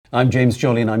I'm James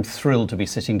Jolly and I'm thrilled to be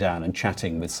sitting down and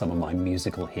chatting with some of my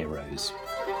musical heroes.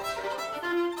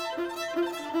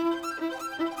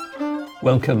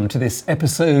 Welcome to this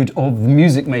episode of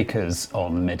Music Makers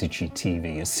on Medici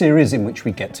TV, a series in which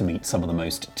we get to meet some of the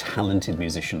most talented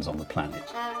musicians on the planet.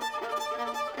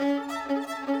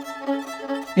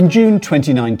 In June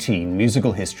 2019,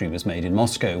 musical history was made in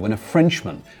Moscow when a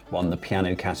Frenchman won the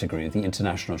piano category of the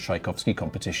International Tchaikovsky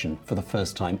Competition for the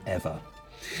first time ever.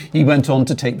 He went on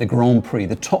to take the Grand Prix,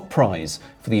 the top prize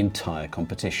for the entire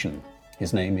competition.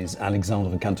 His name is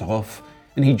Alexandre Kantorow,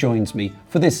 and he joins me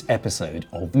for this episode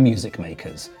of Music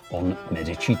Makers on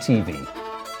Medici TV.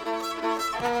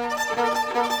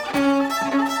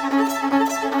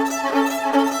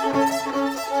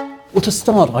 Well, to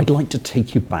start, I'd like to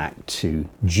take you back to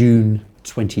June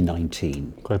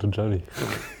 2019. Quite a journey.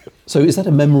 So is that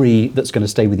a memory that's going to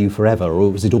stay with you forever,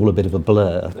 or was it all a bit of a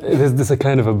blur? It is a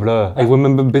kind of a blur. I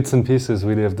remember bits and pieces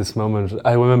really of this moment.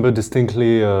 I remember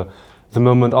distinctly the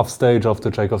moment off stage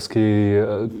after Tchaikovsky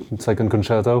second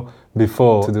concerto,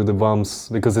 before to do the Brahms,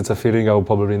 because it's a feeling I'll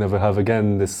probably never have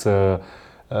again, this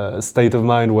state of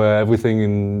mind where everything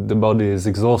in the body is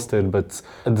exhausted, but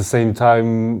at the same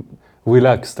time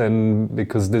relaxed, and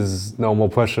because there's no more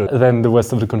pressure. Then the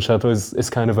rest of the concerto is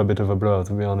kind of a bit of a blur,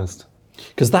 to be honest.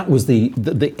 Because that was the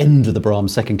end of the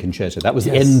Brahms second concerto. That was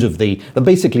the Yes. end of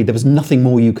basically there was nothing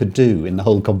more you could do in the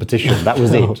whole competition. That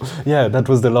was No. it. Yeah, that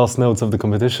was the last notes of the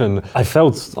competition. I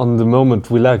felt on the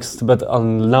moment relaxed, but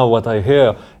now what I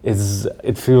hear is,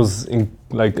 it feels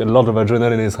like a lot of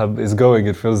adrenaline is going.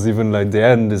 It feels even like the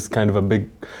end is kind of a big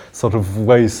sort of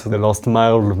race, the last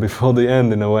mile before the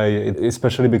end in a way,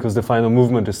 especially because the final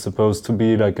movement is supposed to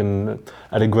be like an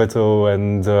allegretto,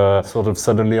 and sort of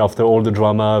suddenly after all the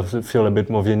drama I feel a bit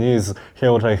more Viennese.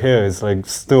 Here what I hear is like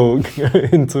still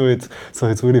into it, so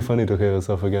it's really funny to hear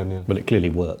yourself again. Yeah. Well, it clearly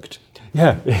worked.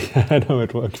 Yeah, I know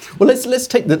it worked. Well,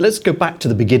 let's go back to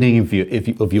the beginning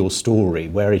of your story,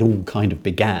 where it all kind of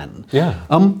began. Yeah.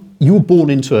 You were born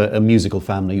into a musical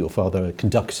family. Your father a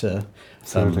conductor,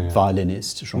 Absolutely, yeah.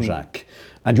 violinist, Jean-Jacques,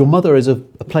 and your mother is a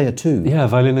player too. Yeah,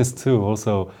 violinist too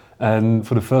also. And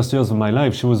for the first years of my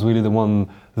life, she was really the one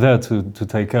there to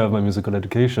take care of my musical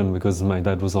education, because my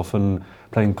dad was often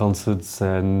playing concerts,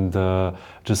 and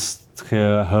just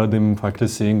heard him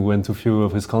practicing, went to a few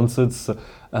of his concerts.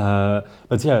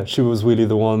 But yeah, she was really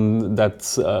the one that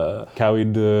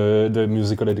carried the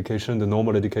musical education, the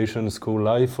normal education, school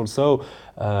life also,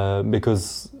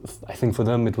 because I think for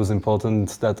them it was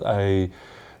important that I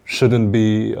shouldn't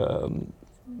be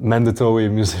mandatory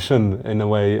musician in a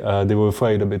way. They were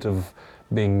afraid a bit of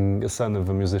being a son of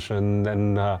a musician,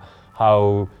 and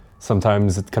how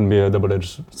sometimes it can be a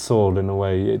double-edged sword in a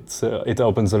way. It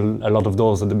opens a lot of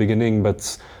doors at the beginning,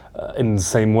 but in the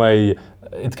same way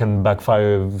it can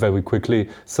backfire very quickly.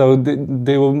 So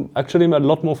they were actually a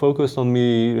lot more focused on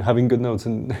me having good notes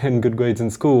and good grades in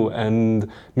school, and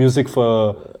music.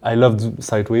 I loved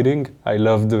sight reading. I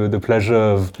loved the pleasure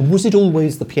of... Was it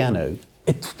always the piano?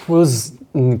 It was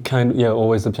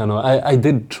always the piano. I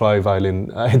did try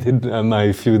violin. I did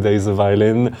my few days of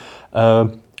violin.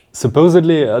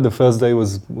 Supposedly the first day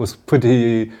was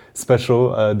pretty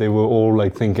special. They were all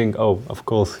like thinking, oh, of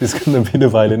course he's gonna be the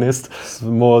violinist.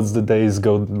 More as the days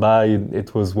go by,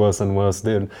 it was worse and worse.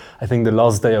 Then I think the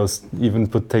last day I was even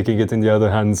taking it in the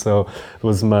other hand, so it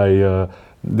was my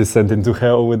descent into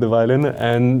hell with the violin.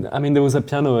 And I mean, there was a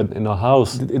piano in our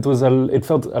house. It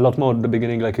felt a lot more at the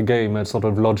beginning like a game, a sort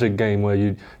of logic game where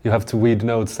you have to read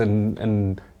notes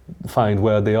and find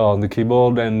where they are on the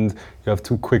keyboard, and you have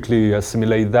to quickly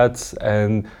assimilate that.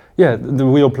 And yeah, the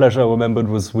real pleasure I remembered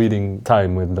was reading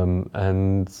time with them.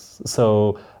 And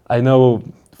so I know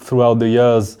throughout the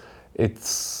years,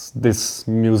 it's this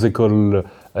musical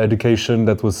education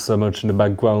that was so much in the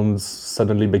background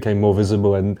suddenly became more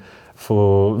visible, and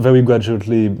for very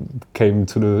gradually came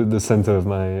to the center of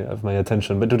my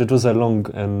attention. But it was a long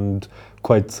and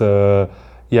quite slow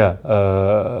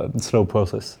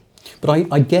process. But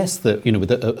I guess that,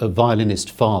 with a violinist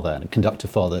father and a conductor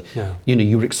father, Yeah.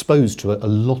 You were exposed to a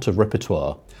lot of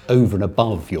repertoire over and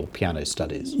above your piano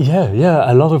studies.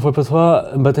 Yeah, a lot of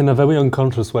repertoire, but in a very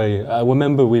unconscious way. I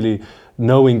remember really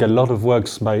knowing a lot of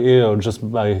works by ear,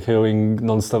 just by hearing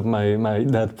non-stop my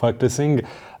dad practicing,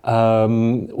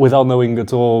 without knowing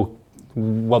at all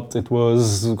what it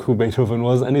was, who Beethoven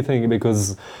was, anything,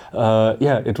 because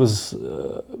it was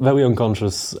very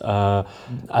unconscious.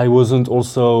 I was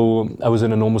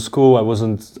in a normal school. I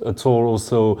wasn't at all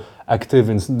also active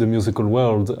in the musical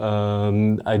world.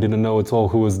 I didn't know at all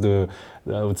who was the,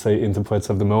 I would say, interprets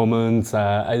of the moment.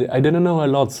 I didn't know a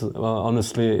lot,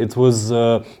 honestly.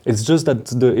 It's just that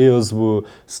the ears were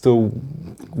still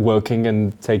working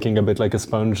and taking a bit like a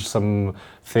sponge some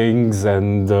things,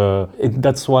 and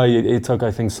that's why it took,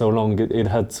 I think, so long. It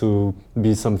had to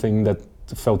be something that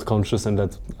felt conscious and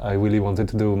that I really wanted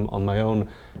to do on my own,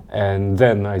 and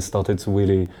then I started to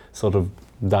really sort of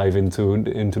dive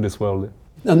into this world.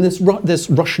 And there's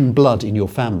Russian blood in your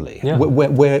family. Yeah.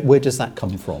 Where does that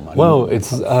come from? Well, it's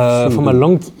from a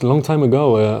long time ago.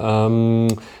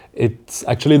 It's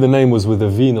actually, the name was with a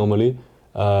V normally,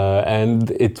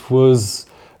 and it was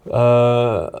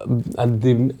at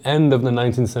the end of the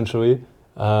 19th century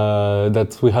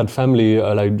that we had family,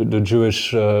 like the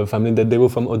Jewish family, that they were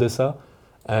from Odessa,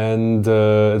 and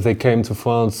they came to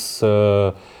France,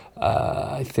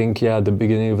 I think, at the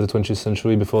beginning of the 20th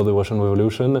century, before the Russian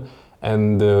Revolution,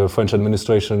 and the French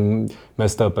administration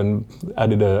messed up and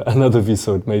added another V,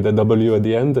 so it made a W at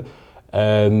the end.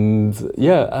 And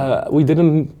we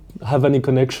didn't have any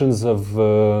connections of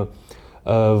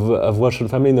Russian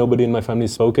family. Nobody in my family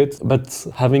spoke it. But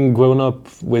having grown up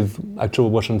with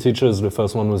actual Russian teachers, the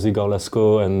first one was Igor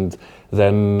Lasko, and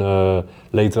then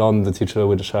later on the teacher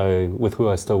with who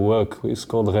I still work is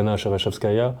called Rena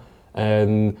Shereshevskaya,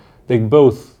 and they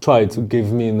both tried to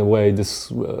give me, in a way,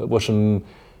 this Russian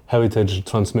heritage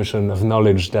transmission of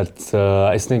knowledge that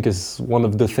I think is one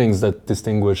of the things that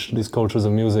distinguish these cultures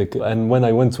of music. And when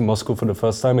I went to Moscow for the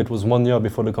first time, it was 1 year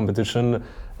before the competition.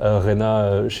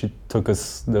 Rena, she took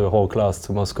us, the whole class,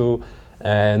 to Moscow,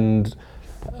 and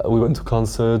we went to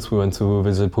concerts, we went to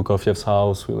visit Prokofiev's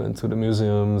house, we went to the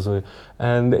museums,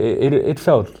 and it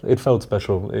felt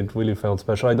special. It really felt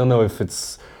special. I don't know if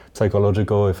it's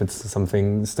psychological, if it's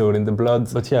something still in the blood,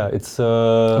 but yeah, it's...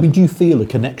 I mean, do you feel a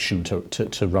connection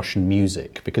to Russian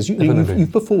music? Because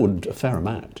you've performed a fair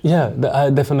amount. Yeah,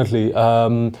 definitely.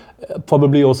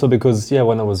 Probably also because,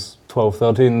 when I was 12,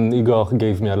 13, Igor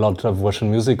gave me a lot of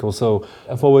Russian music also.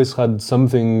 I've always had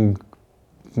something,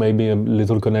 maybe a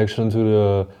little connection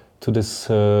to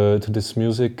this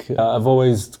music. I've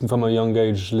always, from a young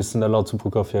age, listened a lot to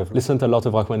Prokofiev, listened a lot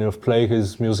of Rachmaninoff play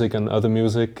his music and other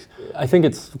music. I think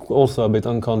it's also a bit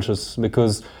unconscious,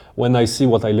 because when I see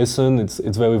what I listen,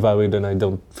 it's very varied, and I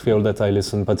don't feel that I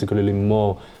listen particularly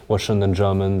more Russian than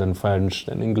German, than French,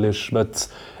 than English. But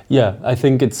yeah, I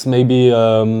think it's maybe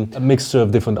a mixture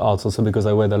of different arts also, because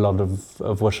I read a lot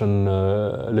of Russian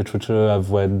literature.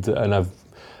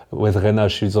 With Rena,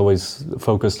 she's always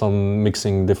focused on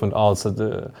mixing different arts of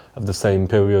the same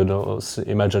period, or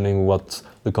imagining what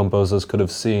the composers could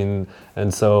have seen.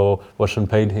 And so Russian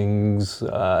paintings,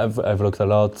 I've looked a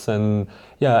lot. And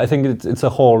yeah, I think it's a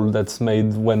whole that's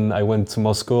made. When I went to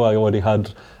Moscow, I already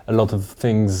had a lot of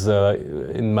things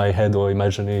in my head or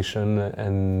imagination,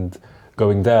 and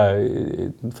going there,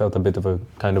 it felt a bit of a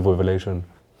kind of revelation.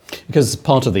 Because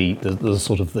part of the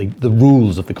sort of the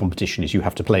rules of the competition is you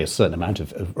have to play a certain amount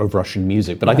of Russian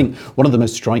music. But I think one of the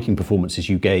most striking performances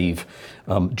you gave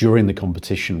during the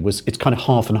competition was, it's kind of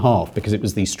half and half, because it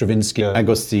was the Stravinsky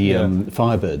Agosti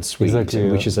Firebird Suite,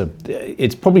 which is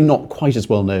it's probably not quite as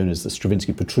well known as the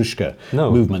Stravinsky Petrushka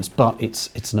movements, but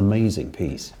it's an amazing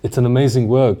piece. It's an amazing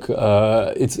work.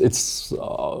 It's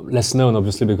less known,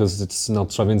 obviously, because it's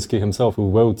not Stravinsky himself who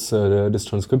wrote this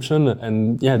transcription.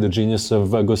 And the genius of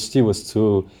Agosti was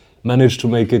to manage to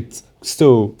make it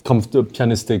still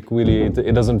pianistic. Really,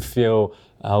 it doesn't feel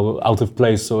out of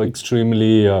place or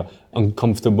extremely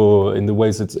uncomfortable in the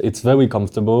ways. It's very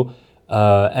comfortable,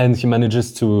 and he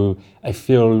manages to, I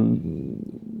feel,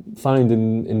 find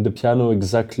in the piano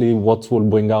exactly what will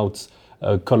bring out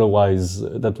color-wise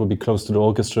that will be close to the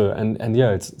orchestra. And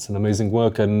it's an amazing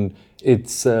work, and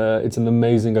it's an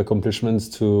amazing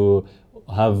accomplishment to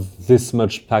have this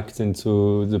much packed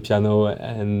into the piano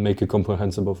and make it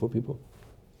comprehensible for people.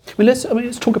 Well, let's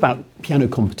talk about piano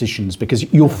competitions, because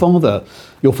your father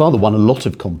won a lot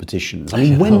of competitions. I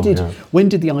mean, when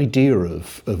did the idea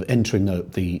of entering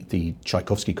the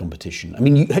Tchaikovsky competition? I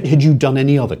mean, had you done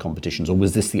any other competitions, or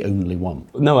was this the only one?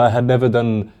 No, I had never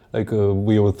done like a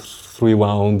weird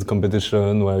 3-round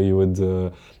competition where you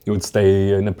would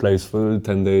stay in a place for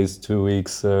 10 days, 2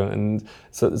 weeks, and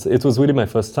so it was really my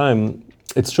first time.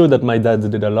 It's true that my dad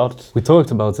did a lot. We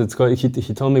talked about it.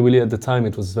 He told me really at the time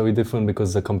it was very different,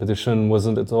 because the competition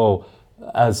wasn't at all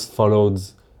as followed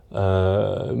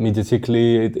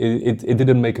mediatically. It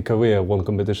didn't make a career. One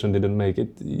competition didn't make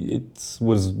it. It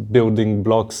was building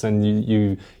blocks, and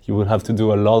you would have to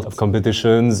do a lot of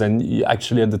competitions, and you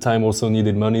actually at the time also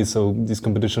needed money, so these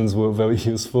competitions were very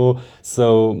useful.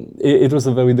 So it was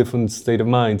a very different state of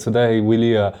mind. Today,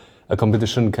 really, a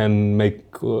competition can make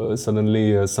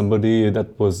suddenly somebody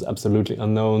that was absolutely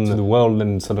unknown to the world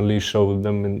and suddenly show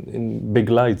them in big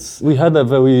lights. We had a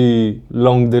very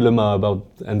long dilemma about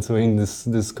entering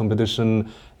this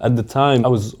competition. At the time, I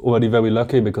was already very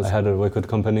lucky because I had a record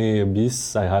company,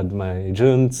 BIS, I had my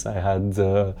agent, I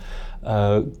had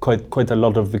quite a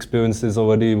lot of experiences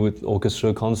already with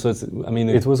orchestra concerts. I mean,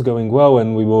 it was going well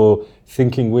and we were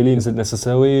thinking, really, is it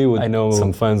necessary? I know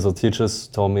some friends or teachers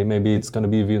told me maybe it's going to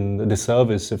be even a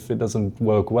disservice if it doesn't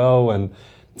work well. And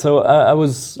so I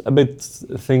was a bit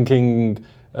thinking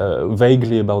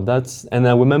vaguely about that. And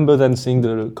I remember then seeing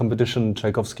the competition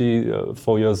Tchaikovsky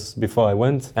 4 years before I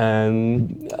went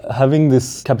and having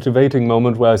this captivating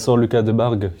moment where I saw Lucas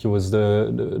Debargue. He was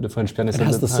the French pianist at the time.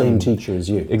 It has the same teacher as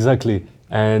you. Exactly.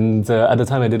 And at the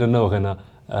time I didn't know Rena.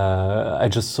 I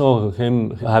just saw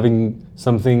him having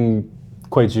something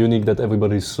quite unique that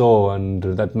everybody saw, and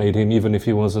that made him, even if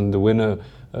he wasn't the winner,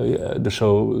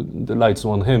 the lights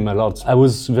won him a lot. I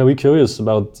was very curious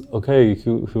about, okay,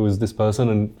 who is this person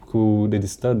and who did he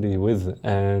study with?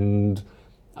 And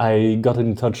I got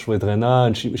in touch with Rena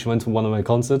and she went to one of my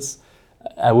concerts.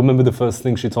 I remember the first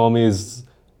thing she told me is,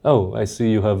 oh, I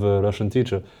see you have a Russian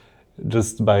teacher,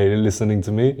 just by listening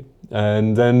to me.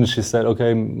 And then she said,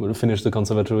 okay, we'll finish the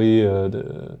conservatory,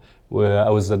 where I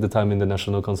was at the time in the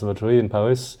National Conservatory in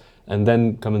Paris, and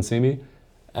then come and see me.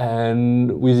 And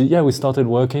we started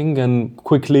working and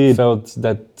quickly felt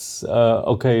that,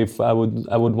 okay, if I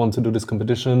would want to do this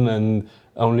competition and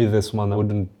only this one, I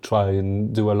wouldn't try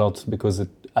and do a lot because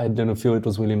I didn't feel it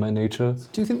was really my nature.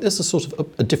 Do you think there's a sort of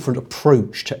a different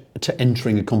approach to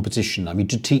entering a competition? I mean,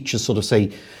 do teachers sort of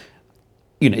say,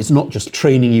 you know, it's not just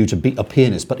training you to be a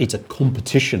pianist, but it's a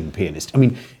competition pianist? I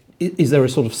mean, is there a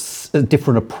sort of a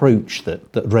different approach that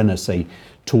Rena, say,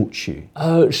 taught you?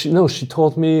 She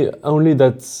taught me only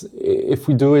that if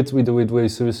we do it very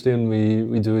seriously, and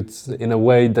we do it in a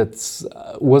way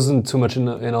that wasn't too much in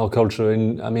our culture.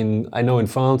 I mean, I know in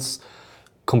France,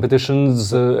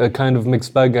 competitions a kind of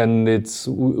mixed bag, and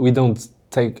we don't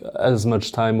take as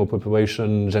much time or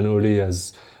preparation generally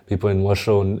as people in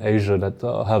Russia and Asia that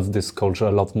have this culture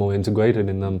a lot more integrated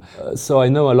in them. So I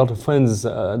know a lot of friends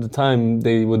at the time,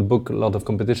 they would book a lot of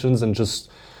competitions and just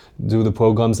do the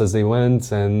programs as they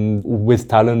went, and with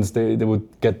talents they would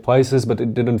get prizes, but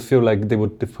it didn't feel like they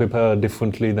would prepare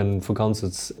differently than for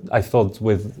concerts. I thought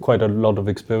with quite a lot of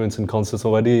experience in concerts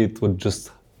already, it would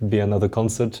just be another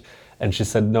concert. And she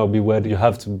said, no, beware, you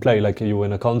have to play like you were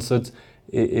in a concert.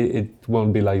 It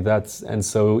won't be like that. And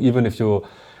so even if you're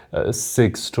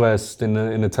sick, stressed, in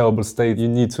a terrible state, you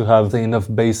need to have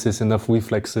enough basis, enough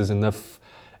reflexes, enough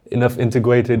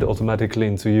integrated automatically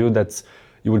into you that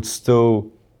you would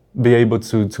still be able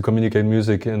to communicate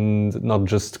music and not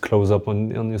just close up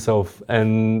on yourself.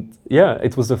 And yeah,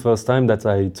 it was the first time that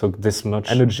I took this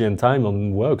much energy and time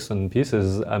on works and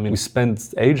pieces. I mean, we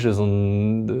spent ages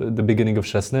on the beginning of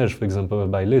Chasse-Neige, for example,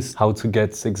 by Liszt, how to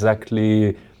get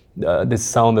exactly this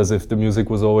sound as if the music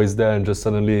was always there and just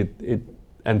suddenly it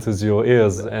enters your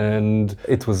ears. And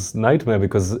it was nightmare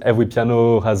because every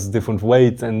piano has different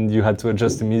weight and you had to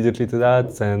adjust immediately to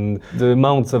that. And the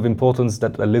amount of importance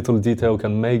that a little detail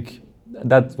can make,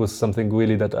 that was something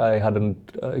really that I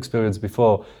hadn't experienced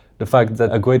before. The fact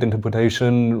that a great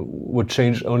interpretation would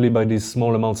change only by these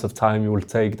small amounts of time you will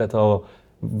take that are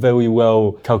very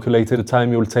well calculated. The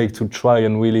time you will take to try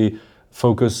and really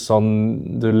focus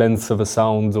on the length of a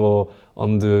sound or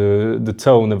on the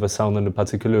tone of a sound and the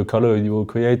particular color you will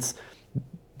create.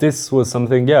 This was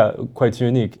something, quite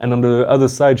unique. And on the other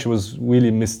side, she was really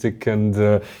mystic,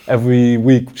 and every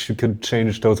week she could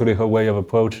change totally her way of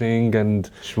approaching, and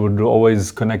she would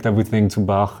always connect everything to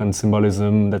Bach and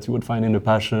symbolism that you would find in the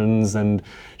Passions. And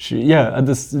you had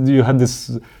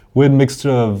this weird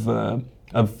mixture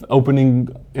of opening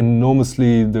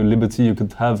enormously the liberty you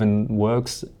could have in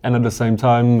works, and at the same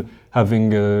time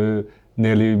having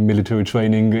nearly military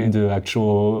training in the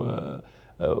actual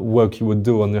work you would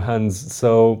do on your hands.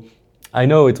 So I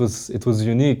know it was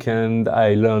unique, and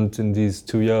I learned in these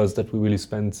 2 years that we really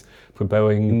spent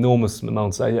preparing enormous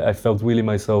amounts. I felt really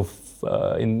myself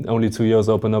in only 2 years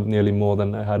open up nearly more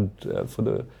than I had for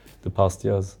the past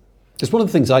years. It's one of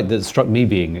the things that struck me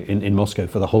being in Moscow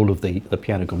for the whole of the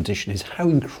piano competition is how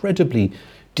incredibly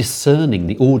discerning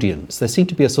the audience. There seemed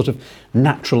to be a sort of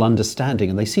natural understanding,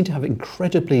 and they seemed to have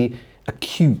incredibly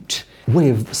acute way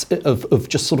of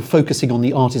just sort of focusing on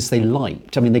the artists they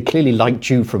liked. I mean, they clearly liked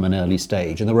you from an early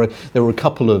stage, and there were a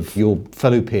couple of your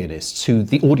fellow pianists who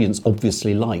the audience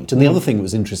obviously liked. And the other thing that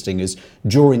was interesting is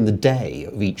during the day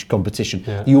of each competition,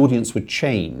 the audience would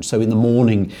change. So in the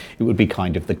morning, it would be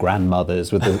kind of the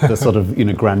grandmothers with the sort of, you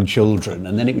know, grandchildren,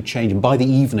 and then it would change. And by the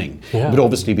evening, it would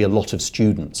obviously be a lot of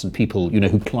students and people, you know,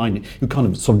 who kind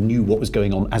of sort of knew what was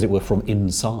going on, as it were, from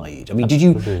inside. I mean,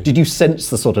 did you sense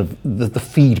the sort of the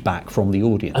feedback from the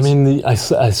audience? I mean, I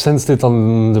sensed it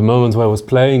on the moment where I was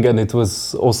playing, and it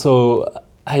was also,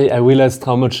 I realized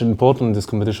how much important this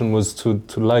competition was to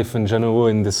life in general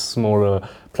in this smaller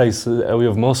place area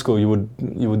of Moscow. You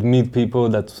would meet people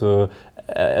that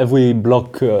every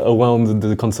block around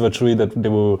the conservatory that they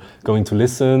were going to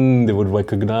listen, they would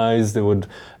recognize,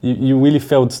 you really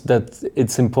felt that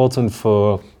it's important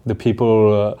for the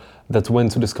people that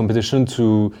went to this competition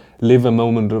to live a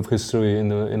moment of history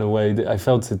in a way. I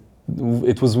felt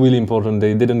it was really important.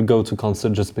 They didn't go to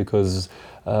concert just because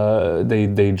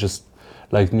they just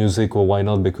liked music, or why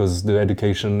not because the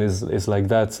education is like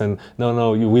that. And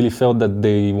no, you really felt that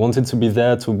they wanted to be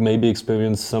there to maybe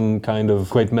experience some kind of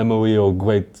great memory or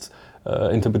great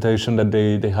interpretation that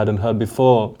they hadn't heard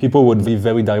before. People would be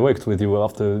very direct with you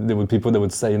after. There were people that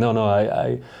would say,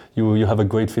 you have a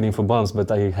great feeling for Brahms,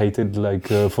 but I hated like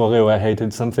Fauré, or I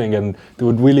hated something, and they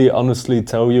would really honestly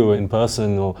tell you in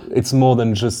person, or it's more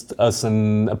than just us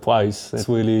and a prize. It's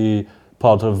really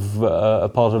part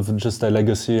of just a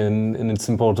legacy, and it's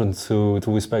important to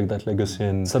respect that legacy.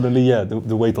 And suddenly,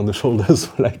 the weight on the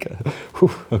shoulders were like,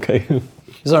 okay.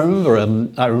 Because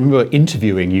I remember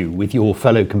interviewing you with your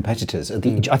fellow competitors at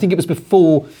the. I think it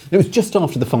was just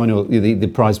after the final, the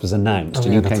prize was announced,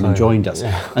 and you came and joined us,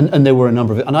 and there were a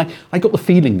number of it, and I got the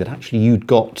feeling that actually you'd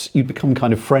become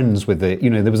kind of friends with it.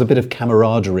 You know, there was a bit of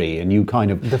camaraderie, and you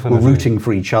kind of were rooting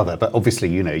for each other. But obviously,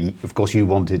 you know, of course, you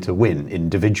wanted to win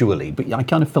individually, but I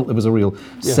kind of felt there was a real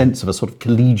sense of a sort of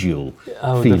collegial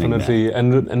feeling. Definitely, there.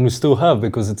 And we still have,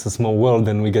 because it's a small world,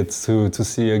 and we get to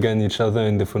see again each other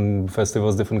in different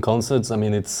festivals, different concerts. I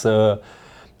mean, it's a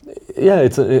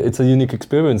unique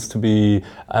experience to be.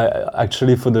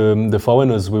 Actually, for the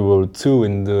foreigners, we were two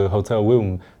in the hotel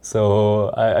room.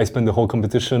 So I spent the whole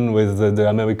competition with the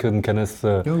American Kenneth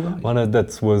Warner,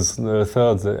 that was the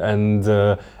third. And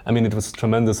I mean, it was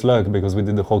tremendous luck because we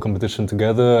did the whole competition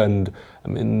together. And I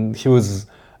mean, he was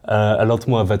a lot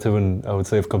more veteran, I would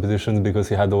say, of competitions, because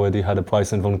he had already had a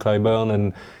prize in Von Cliburn,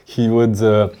 and he would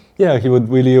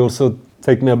really also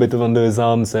take me a bit under his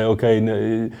arm, say,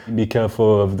 okay, be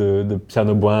careful of the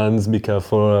piano brands, be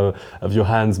careful of your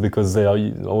hands, because they are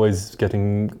always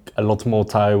getting a lot more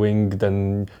tiring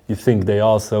than you think they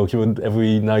are. So he would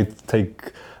every night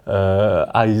take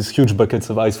huge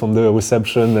buckets of ice from the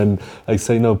reception and like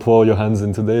say, no, pour your hands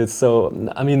into this.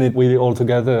 So, I mean, it really all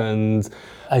together. And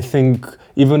I think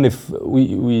even if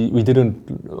we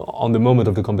didn't, on the moment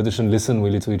of the competition, listen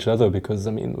really to each other, because,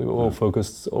 I mean, we were all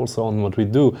focused also on what we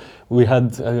do, we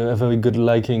had a very good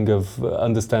liking of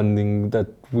understanding that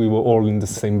we were all in the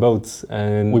same boat,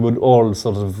 and we would all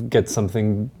sort of get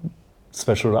something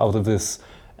special out of this.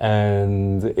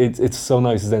 And it's so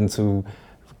nice then to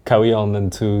carry on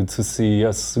and to see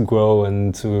us grow,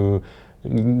 and to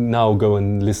now go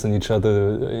and listen to each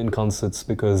other in concerts,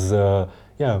 because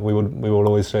we will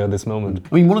always share this moment.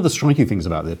 I mean, one of the striking things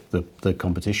about the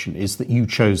competition is that you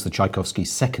chose the Tchaikovsky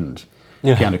second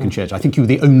piano concerto. I think you were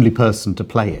the only person to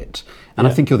play it, and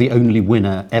I think you're the only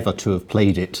winner ever to have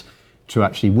played it to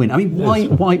actually win. I mean,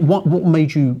 what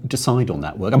made you decide on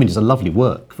that work? I mean, it's a lovely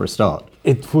work for a start.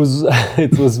 It was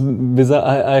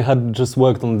bizarre. I had just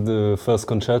worked on the first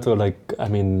concerto, like, I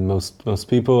mean, most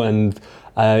people, and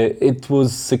it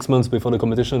was 6 months before the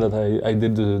competition that I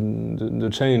did the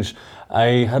change.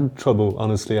 I had trouble,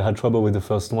 honestly. I had trouble with the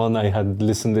first one. I had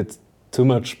listened it too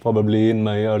much, probably, in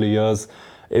my early years.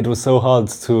 It was so hard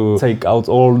to take out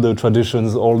all the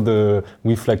traditions, all the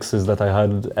reflexes that I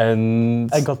had, and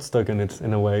I got stuck in it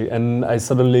in a way. And I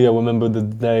remember the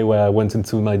day where I went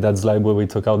into my dad's library,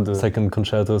 took out the second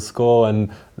concerto score,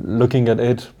 and looking at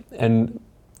it, and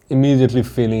immediately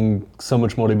feeling so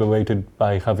much more liberated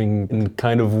by having, in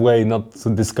kind of way, not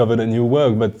discovered a new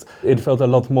work, but it felt a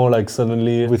lot more like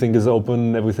suddenly everything is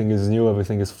open, everything is new,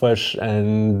 everything is fresh,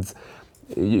 and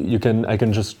I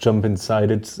can just jump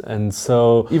inside it. And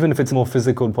so even if it's more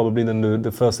physical probably than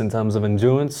the first in terms of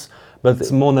endurance, but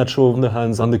it's more natural in the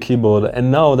hands on the keyboard. And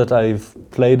now that I've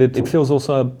played it, it feels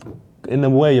also in a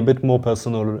way a bit more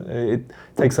personal. It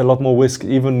takes a lot more risk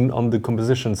even on the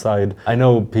composition side. I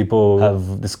know people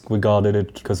have disregarded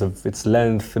it because of its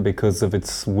length, because of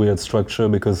its weird structure,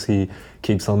 because he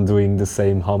keeps on doing the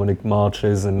same harmonic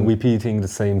marches and repeating the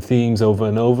same themes over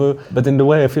and over. But in the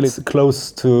way I feel it's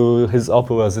close to his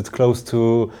operas, it's close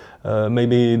to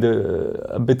maybe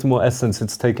a bit more essence.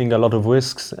 It's taking a lot of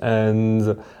risks,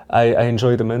 and I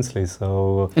enjoy it immensely.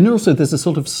 So, and also there's a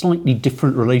sort of slightly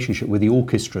different relationship with the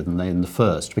orchestra than in the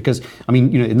first, because I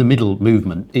mean, in the middle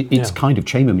movement, it's kind of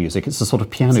chamber music. It's a sort of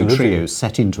piano trio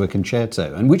set into a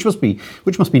concerto, and which must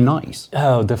be nice.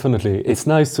 Oh, definitely. It's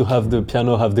nice to have the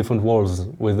piano have different roles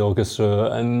with the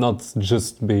orchestra and not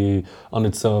just be on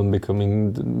its own,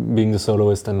 being the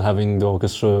soloist and having the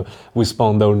orchestra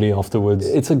respond only afterwards.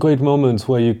 It's a great moment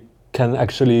where you can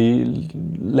actually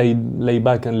lay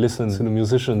back and listen to the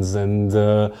musicians, and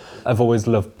I've always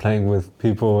loved playing with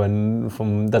people, and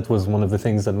that was one of the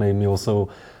things that made me also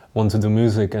want to do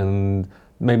music, and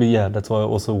maybe that's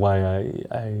why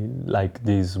I like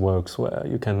these works where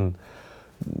you can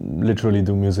literally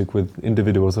do music with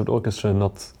individuals of the orchestra,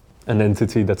 not an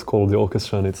entity that's called the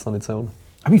orchestra and it's on its own.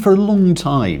 I mean, for a long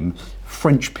time,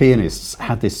 French pianists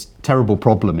had this terrible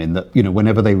problem in that,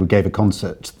 whenever they gave a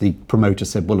concert, the promoter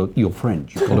said, well, look, you're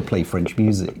French, you've got to play French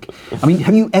music. I mean,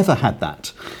 have you ever had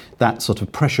that sort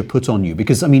of pressure put on you?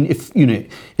 Because, I mean, if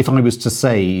I was to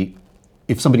say,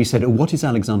 if somebody said, what is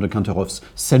Alexandre Kantorow's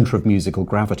centre of musical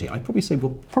gravity? I'd probably say,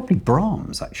 well, probably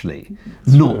Brahms, actually,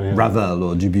 not Ravel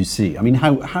or Debussy. I mean,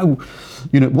 how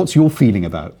what's your feeling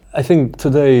about? I think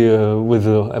today, with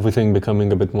everything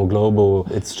becoming a bit more global,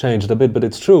 it's changed a bit, but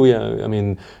it's true, I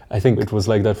mean, I think it was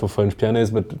like that for French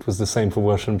pianists, but it was the same for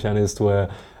Russian pianists or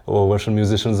Russian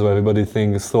musicians, where everybody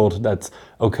thought that,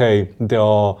 okay,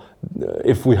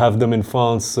 if we have them in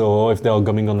France or if they are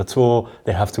coming on a tour,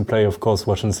 they have to play, of course,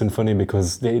 Russian symphony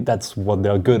because that's what they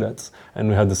are good at. And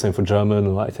we had the same for German,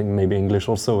 or I think maybe English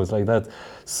also is like that.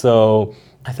 So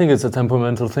I think it's a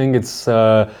temperamental thing. It's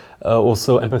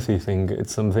also empathy thing.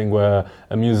 It's something where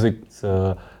music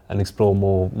and explore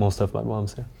more stuff about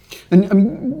Brahms. And I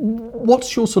mean,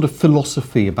 what's your sort of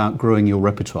philosophy about growing your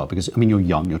repertoire? Because I mean, you're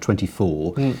young, you're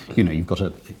 24. You've got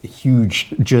a huge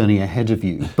journey ahead of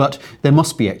you. But there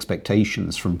must be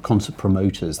expectations from concert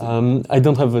promoters. I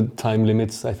don't have a time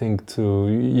limit. I think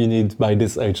you need by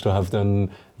this age to have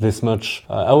done this much.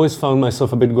 I always found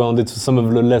myself a bit grounded to some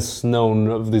of the less known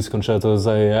of these concertos.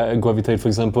 I gravitate, for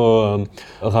example,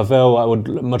 Ravel. I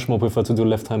would much more prefer to do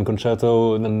left-hand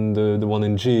concerto than the one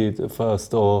in G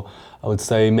first, or I would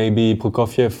say maybe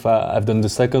Prokofiev. I've done the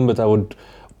second, but I would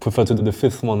prefer to do the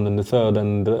fifth one than the third.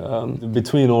 And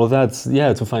between all that,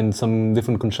 to find some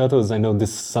different concertos. I know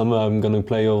this summer I'm going to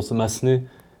play also Massenet,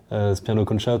 piano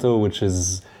concerto, which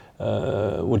was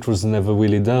never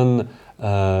really done.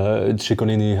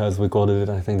 Ciccolini has recorded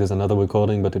it. I think there's another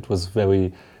recording, but it was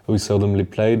very, very seldomly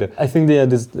played. I think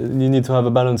you need to have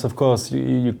a balance, of course.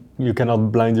 You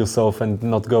cannot blind yourself and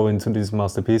not go into these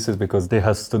masterpieces because they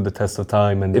have stood the test of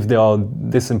time. And if they are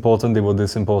this important, they were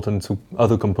this important to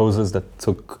other composers that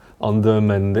took on them.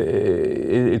 And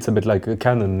it's a bit like a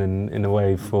canon in a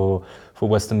way for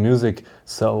Western music.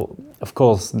 So, of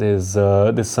course, there's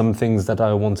some things that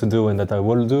I want to do and that I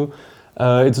will do.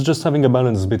 It's just having a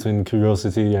balance between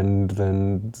curiosity and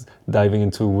then diving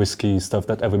into risky stuff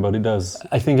that everybody does.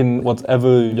 I think in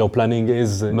whatever your planning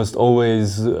is, it must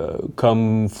always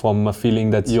come from a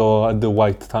feeling that you're at the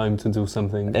right time to do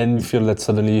something. And you feel that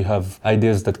suddenly you have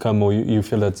ideas that come, or you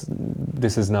feel that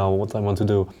this is now what I want to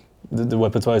do. The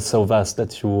repertoire is so vast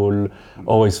that you will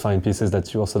always find pieces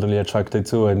that you are suddenly attracted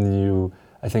to, and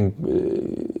I think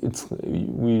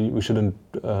we shouldn't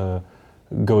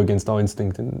go against our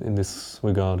instinct in this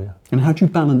regard. And how do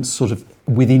you balance sort of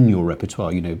within your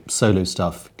repertoire, solo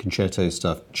stuff, concerto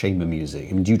stuff, chamber music?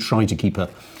 I mean, do you try to keep a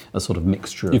sort of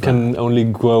mixture of You can only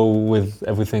grow with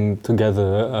everything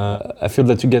together. I feel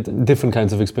that you get different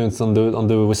kinds of experience on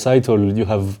the recital. You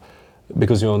have,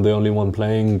 because you're the only one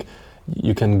playing,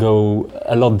 you can go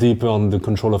a lot deeper on the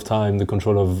control of time, the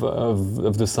control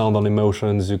of the sound on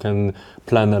emotions. You can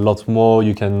plan a lot more,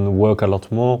 you can work a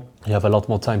lot more. You have a lot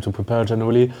more time to prepare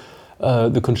generally.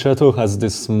 The concerto has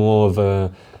this more of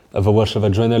a rush of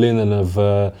adrenaline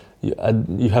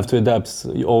and you have to adapt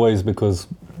always, because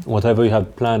whatever you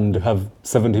have planned, you have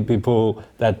 70 people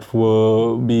that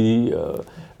will be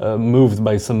moved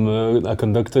by a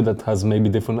conductor that has maybe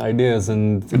different ideas,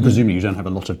 and presumably you don't have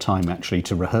a lot of time actually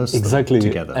to rehearse exactly them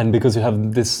together. And because you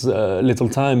have this little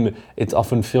time, it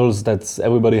often feels that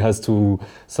everybody has to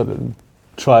sort of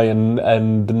try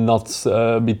and not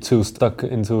be too stuck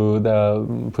into their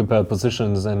prepared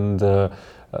positions, and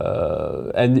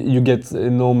and you get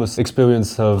enormous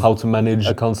experience of how to manage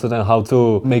a concert and how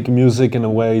to make music in a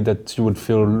way that you would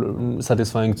feel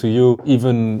satisfying to you,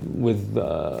 even with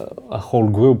a whole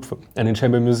group. And in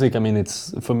chamber music, I mean,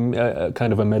 it's for me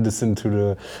kind of a medicine to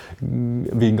the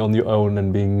being on your own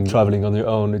and being traveling on your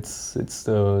own. It's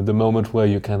the moment where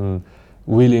you can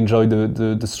really enjoy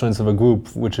the strengths of a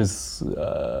group, which is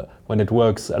when it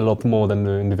works a lot more than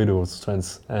the individual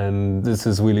strengths, and this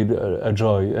is really a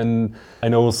joy. And I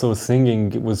know also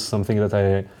singing was something that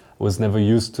I was never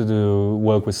used to do,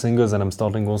 work with singers, and I'm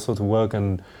starting also to work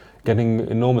and getting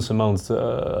enormous amounts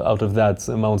out of that,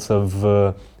 amounts of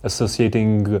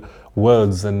associating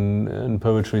words and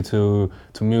poetry to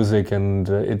music, and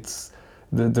it's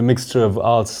the mixture of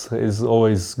arts is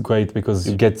always great because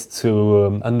you get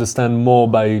to understand more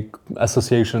by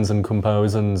associations and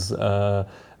comparisons on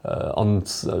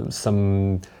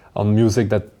music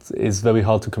that is very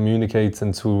hard to communicate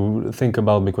and to think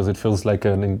about, because it feels like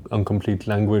an incomplete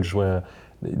language where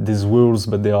there's rules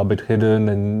but they are a bit hidden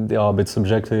and they are a bit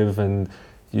subjective, and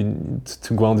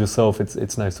to ground yourself,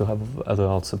 it's nice to have other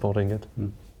arts supporting it.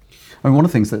 I mean, one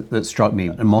of the things that struck me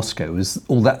in Moscow is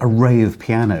all that array of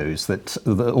pianos that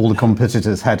all the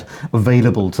competitors had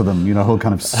available to them, you know, a whole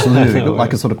kind of slew. It looked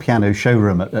like a sort of piano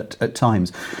showroom at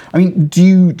times. I mean,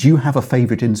 do you have a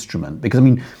favourite instrument? Because, I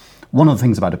mean, one of the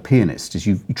things about a pianist is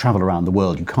you travel around the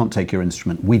world, you can't take your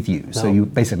instrument with you. So you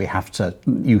basically have a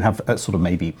sort of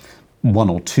maybe one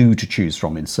or two to choose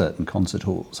from in certain concert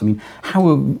halls. I mean,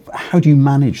 how do you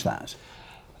manage that?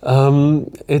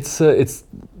 It's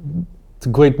a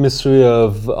great mystery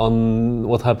on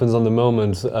what happens on the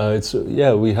moment.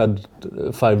 We had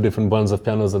 5 different brands of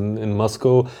pianos in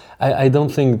Moscow. I don't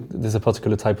think there's a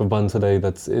particular type of band today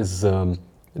that is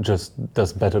just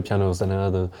does better pianos than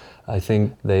another. I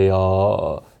think they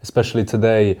are, especially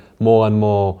today, more and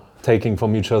more taking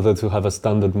from each other to have a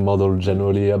standard model,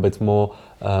 generally a bit more.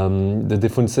 The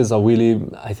differences are really,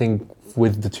 I think,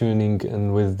 with the tuning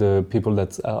and with the people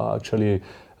that are actually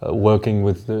working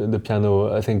with the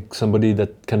piano. I think somebody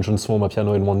that can transform a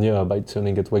piano in 1 year by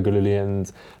tuning it regularly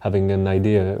and having an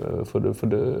idea for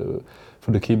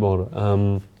the keyboard.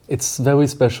 It's very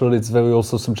special. It's very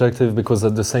also subjective, because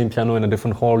at the same piano in a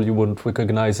different hall you wouldn't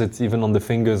recognize it even on the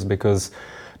fingers, because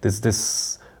there's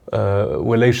this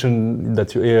relation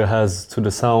that your ear has to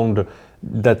the sound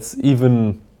that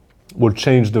even will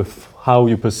change how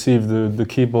you perceive the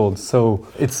keyboard. So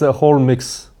it's a whole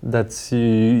mix that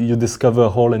you discover a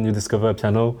hall and you discover a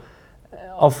piano.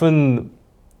 Often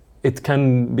it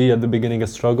can be at the beginning a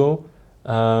struggle.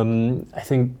 I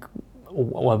think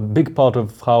a big part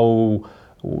of how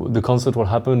the concert will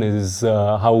happen is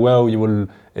how well you will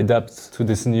adapt to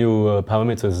these new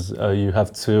parameters. You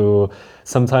have to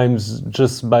sometimes,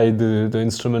 just by the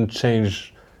instrument,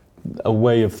 change a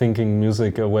way of thinking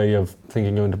music, a way of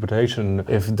thinking your interpretation.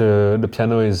 If the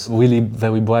piano is really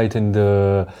very bright in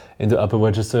the upper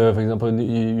register, for example,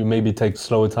 you maybe take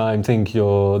slower time, think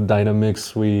your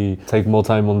dynamics, we take more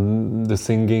time on the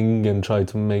singing and try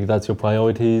to make that your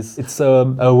priorities. It's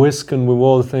a risk and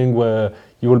reward thing where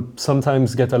you will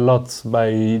sometimes get a lot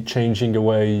by changing your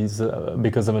ways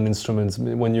because of an instrument.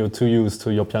 When you're too used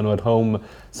to your piano at home,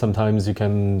 sometimes you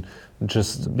can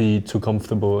just be too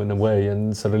comfortable in a way,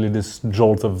 and suddenly this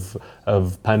jolt of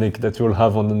panic that you'll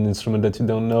have on an instrument that you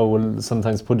don't know will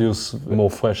sometimes produce more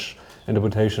fresh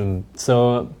interpretation.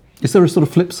 So is there a sort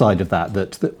of flip side of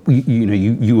that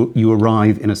you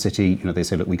arrive in a city, you know, they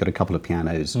say, look, we got a couple of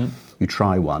pianos, you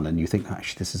try one and you think,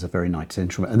 actually this is a very nice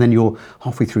instrument, and then you're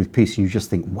halfway through the piece and you just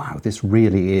think, wow, this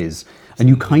really is, and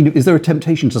you kind of, is there a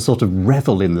temptation to sort of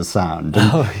revel in the sound?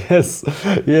 Oh yes,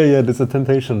 yeah, there's a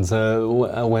temptation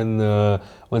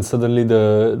when suddenly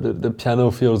the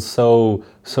piano feels so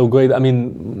great. I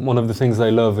mean, one of the things I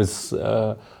love is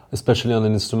especially on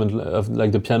an instrument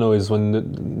like the piano is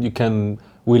when you can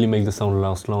really make the sound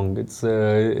last long. It's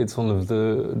one of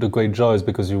the great joys,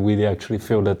 because you really actually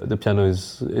feel that the piano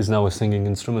is now a singing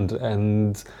instrument,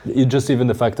 and just even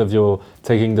the fact of you're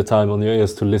taking the time on your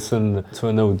ears to listen to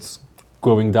a note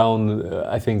going down,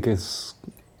 I think is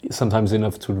sometimes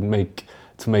enough to make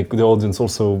the audience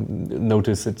also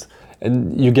notice it.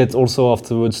 And you get also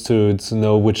afterwards to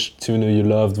know which tuner you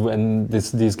loved, and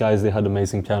these guys, they had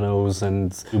amazing pianos,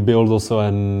 and you build also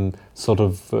an sort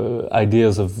of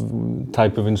ideas of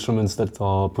type of instruments that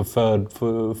are preferred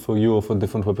for you or for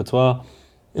different repertoire.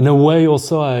 In a way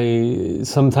also, I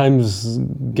sometimes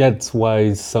get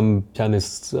why some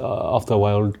pianists after a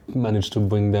while manage to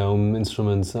bring their own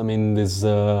instruments. I mean, there's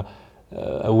a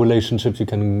relationship you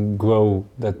can grow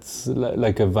that's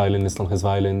like a violinist on his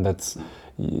violin, that's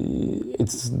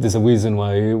there's a reason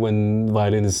why when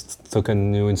violinists took a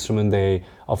new instrument, they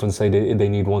often say they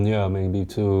need 1 year maybe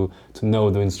to know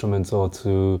the instrument or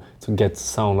to get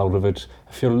sound out of it.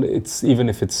 I feel even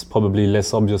if it's probably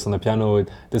less obvious on the piano,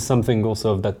 there's something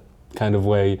also of that kind of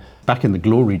way. Back in the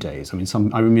glory days, I mean,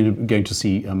 I remember going to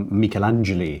see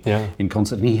Michelangelo in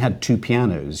concert, and he had 2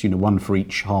 pianos, one for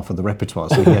each half of the repertoire.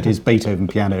 So he had his Beethoven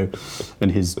piano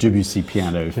and his Debussy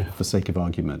piano, for sake of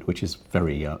argument, which is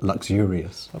very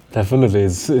luxurious. Definitely,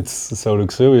 it's so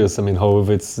luxurious. I mean,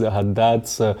 Horowitz had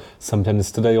that. Some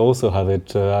pianists today also have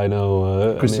it. I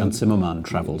know Christian Zimmermann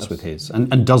travels with his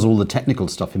and does all the technical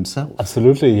stuff himself.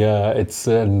 Absolutely, yeah.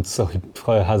 And so he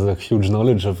probably has a huge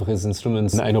knowledge of his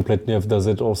instruments. I know Pletnev does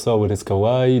it also with his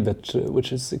kawaii,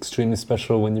 which is extremely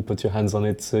special when you put your hands on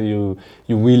it. So you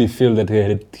really feel that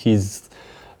he's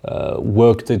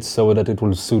worked it so that it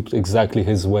will suit exactly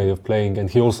his way of playing. And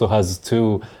he also has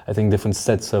 2, I think, different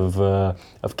sets of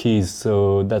keys.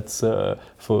 So that's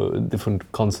for different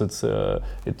concerts.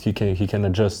 He can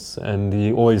adjust, and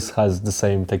he always has the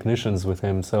same technicians with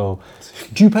him. So,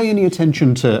 do you pay any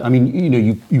attention to? I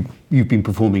mean, you've been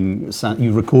performing.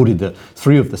 You recorded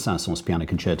 3 of the Saint-Saëns piano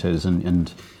concertos,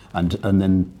 and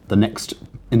then the next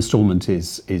instalment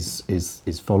is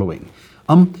following.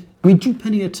 I mean, do you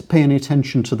pay any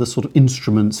attention to the sort of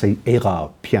instruments, say, era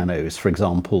pianos, for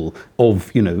example,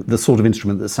 of, the sort of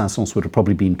instrument that Saint-Saëns would have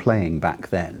probably been playing back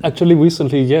then? Actually,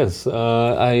 recently, yes.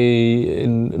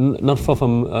 Not far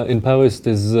from in Paris,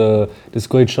 there's this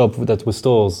great shop that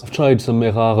restores. I've tried some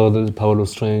Errara, the Paolo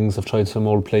strings. I've tried some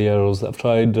old players. I've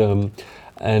tried, and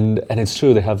it's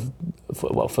true. They have,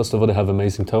 well, first of all, they have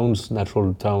amazing tones,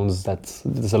 natural tones.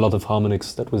 There's a lot of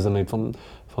harmonics that resonate from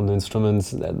the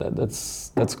instruments.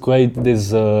 That's great.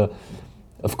 There's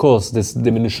of course this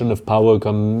diminution of power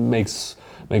makes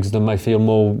them, I feel,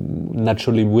 more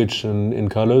naturally rich in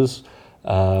colors.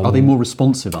 Are they more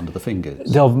responsive under the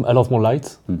fingers? They have a lot more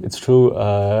light. It's true.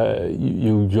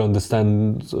 You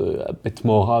understand a bit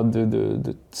more how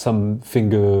some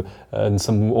finger and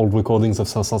some old recordings of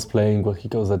Saint-Saëns playing where he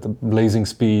goes at a blazing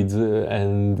speed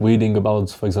and reading about,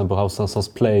 for example, how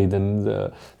Saint-Saëns played,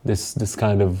 and this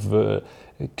kind of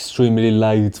extremely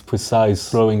light,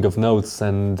 precise throwing of notes,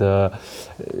 and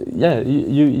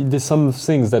there's some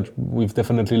things that we've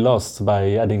definitely lost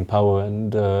by adding power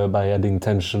and by adding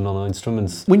tension on our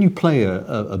instruments. When you play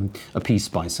a piece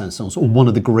by Saint-Saëns or one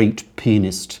of the great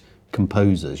pianist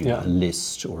composers, a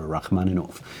Liszt or a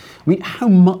Rachmaninoff, I mean, how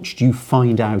much do you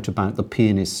find out about the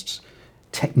pianist's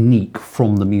technique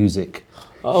from the music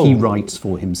he writes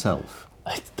for himself?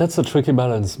 That's a tricky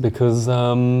balance because.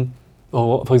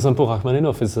 For example,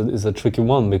 Rachmaninoff is a tricky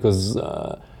one because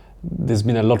there's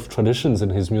been a lot of traditions in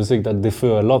his music that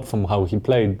differ a lot from how he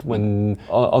played. When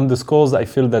on the scores, I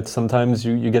feel that sometimes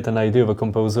you get an idea of a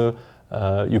composer,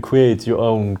 you create your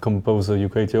own composer, you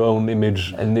create your own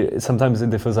image, and sometimes it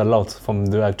differs a lot from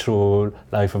the actual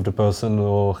life of the person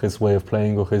or his way of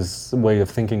playing or his way of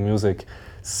thinking music.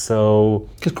 So,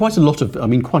 because quite a lot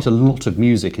of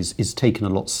music is taken a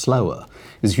lot slower.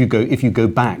 Because if you go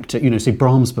back to, say,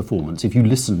 Brahms' performance, if you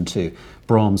listen to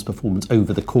Brahms' performance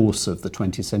over the course of the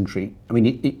 20th century, I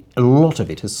mean, a lot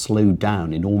of it has slowed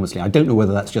down enormously. I don't know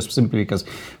whether that's just simply because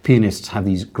pianists have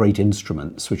these great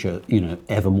instruments which are,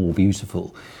 ever more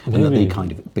beautiful, and that they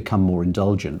kind of become more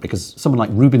indulgent. Because someone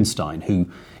like Rubinstein, who,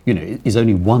 is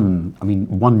only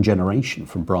one generation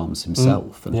from Brahms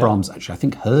himself, and Brahms actually, I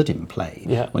think, heard him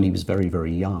play when he was very,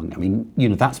 very young. I mean,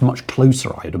 that's much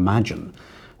closer, I would imagine,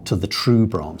 to the true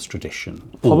Brahms tradition,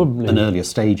 probably an earlier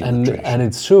stage of the tradition. And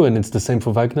it's true, and it's the same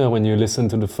for Wagner. When you listen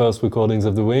to the first recordings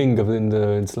of The Ring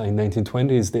it's like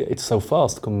 1920s, it's so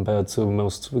fast compared to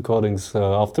most recordings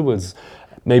afterwards.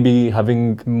 Maybe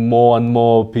having more and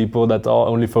more people that are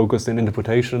only focused in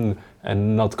interpretation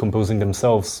and not composing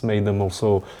themselves made them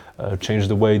also change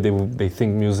the way they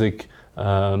think music.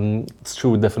 It's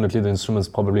true, definitely the instruments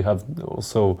probably have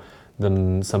also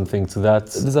done something to that.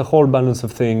 There's a whole balance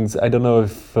of things. I don't know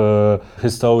if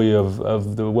history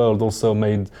of the world also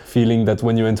made feeling that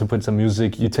when you interpret some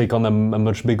music, you take on a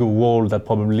much bigger role that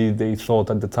probably they thought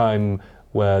at the time,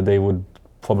 where they would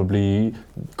probably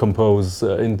compose,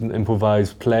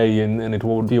 improvise, play, and it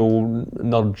would be all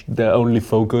not their only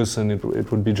focus, and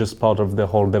it would be just part of the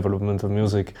whole development of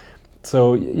music.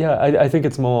 So I think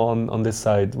it's more on this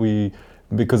side.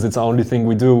 Because it's the only thing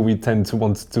we do, we tend to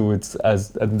want to do it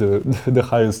as at the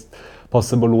highest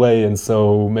possible way, and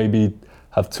so maybe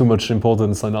have too much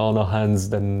importance on our hands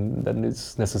than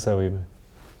it's necessary.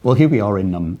 Well, here we are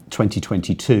in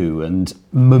 2022, and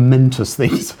momentous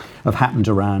things have happened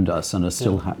around us and are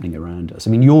still happening around us.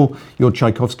 I mean, your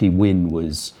Tchaikovsky win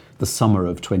was the summer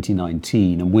of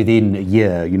 2019, and within a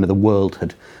year, the world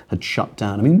had shut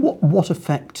down. I mean, what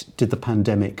effect did the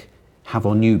pandemic have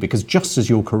on you? Because just as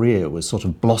your career was sort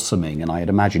of blossoming, and I'd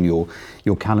imagine your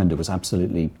calendar was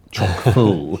absolutely chock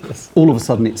full, yes. All of a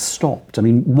sudden it stopped. I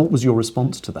mean, what was your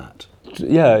response to that?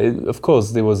 Yeah, of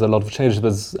course, there was a lot of change,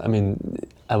 but I mean,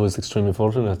 I was extremely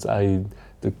fortunate.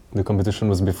 The competition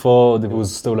was before, there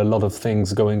was still a lot of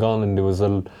things going on, and there was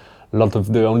a lot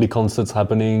of the only concerts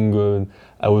happening.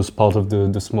 I was part of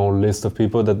the small list of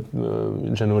people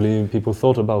that generally people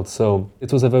thought about. So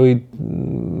it was a very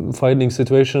frightening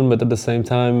situation, but at the same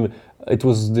time, it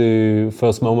was the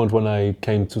first moment when I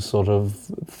came to sort of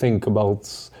think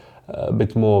about a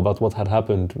bit more about what had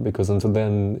happened, because until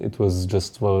then it was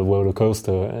just a roller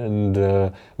coaster.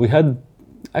 And we had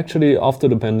actually, after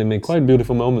the pandemic, quite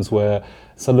beautiful moments where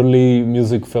suddenly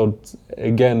music felt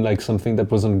again like something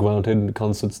that wasn't granted.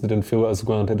 Concerts didn't feel as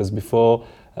granted as before.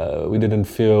 We didn't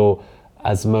feel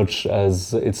as much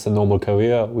as it's a normal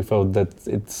career. We felt that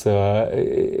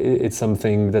it's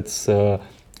something that's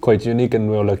quite unique, and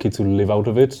we're lucky to live out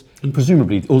of it. And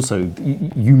presumably also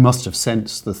you must have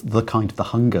sensed the kind of the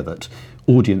hunger that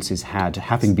audiences had,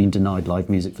 having been denied live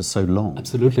music for so long.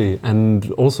 Absolutely,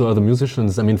 and also other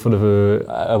musicians. I mean,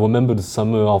 I remember the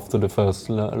summer after the first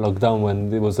lockdown, when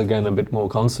there was again a bit more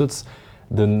concerts,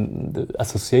 the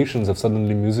associations of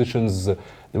suddenly musicians,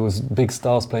 there was big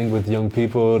stars playing with young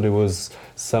people, there was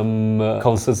some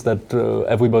concerts that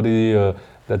everybody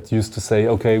that used to say,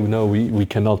 okay, no, we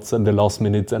cannot at the last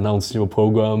minute announce your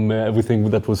program, everything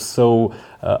that was so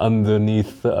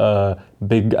underneath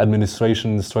big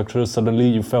administration structures. Suddenly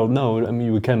you felt, no, I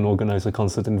mean, we can organize a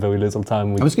concert in very little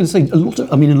time. I was going to say, a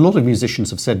lot of musicians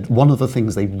have said one of the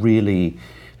things they've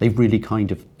really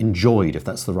kind of enjoyed, if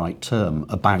that's the right term,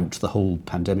 about the whole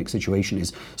pandemic situation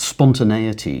is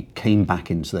spontaneity came back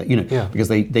into their, because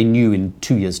they knew in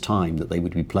 2 years' time that they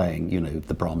would be playing,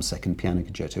 the Brahms Second Piano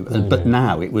Concerto. But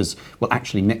now it was, well,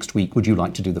 actually next week, would you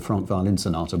like to do the Franck Violin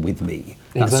Sonata with me?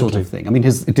 That sort of thing. I mean,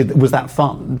 was that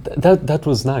fun? That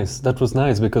was nice. That was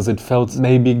nice because it felt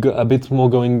maybe a bit more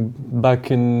going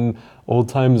back in old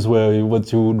times, where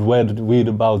what you would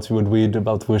read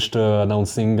about Richter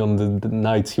announcing on the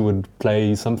night he would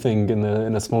play something in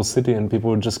a small city, and people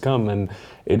would just come, and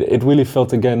it really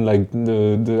felt again like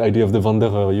the idea of the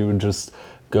Wanderer. You would just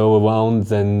go around,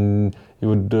 and you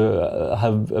would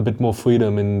have a bit more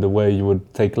freedom in the way you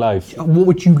would take life. What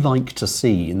would you like to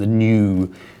see in the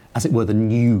new, as it were, the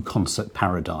new concert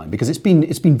paradigm? Because it's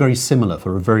been very similar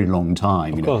for a very long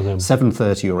time.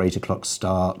 7:30 or 8 o'clock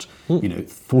start,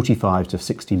 45 to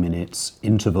 60 minutes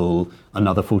interval,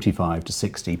 another 45 to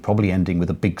 60, probably ending with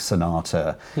a big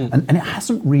sonata, and it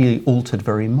hasn't really altered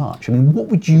very much. I mean, what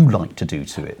would you like to do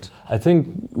to it? I think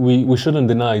we shouldn't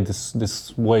deny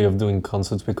this way of doing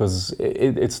concerts, because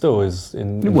it still is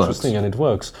interesting and it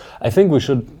works. I think we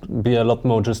should be a lot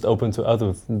more just open to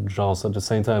other genres at the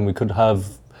same time. We could have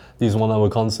these 1 hour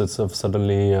concerts of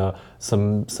suddenly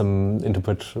some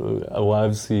interpret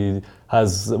arrives, he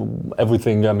has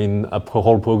everything, I mean, a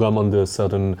whole program on the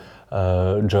certain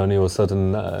journey or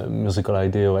certain musical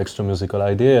idea or extra musical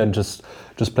idea, and just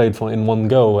play it in one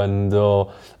go. And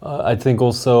I think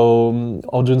also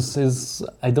audiences,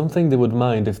 I don't think they would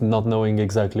mind if not knowing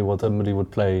exactly what somebody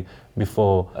would play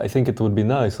before. I think it would be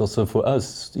nice also for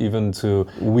us even to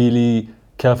really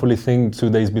carefully think 2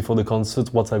 days before the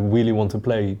concert what I really want to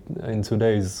play in 2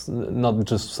 days, not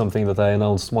just something that I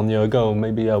announced 1 year ago.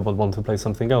 Maybe I would want to play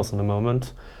something else in a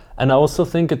moment. And I also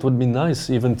think it would be nice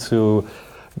even to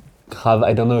have,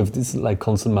 I don't know if this is like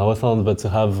concert marathon, but to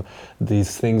have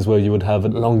these things where you would have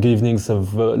long evenings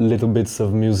of little bits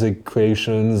of music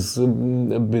creations,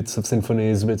 bits of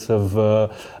symphonies, bits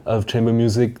of chamber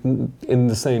music in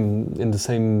the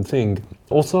same thing.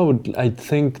 Also, I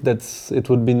think that it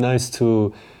would be nice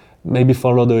to maybe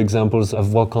follow the examples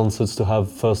of what concerts to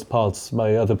have first parts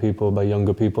by other people, by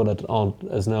younger people that aren't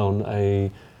as known.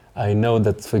 I know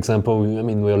that, for example, I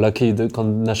mean, we're lucky the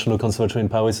National Conservatory in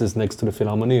Paris is next to the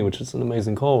Philharmonie, which is an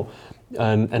amazing hall.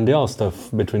 And there are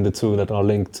stuff between the two that are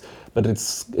linked, but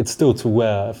it's still too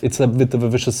rare. It's a bit of a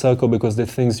vicious circle, because there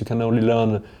are things you can only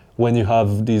learn when you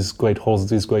have these great halls,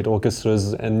 these great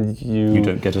orchestras, and you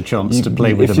don't get a chance to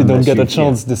play with them. If you don't get a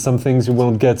chance, there's some things you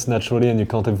won't get naturally, and you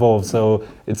can't evolve. So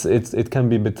it can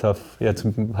be a bit tough,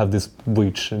 to have this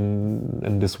breach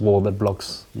and this wall that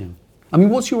blocks. Yeah. I mean,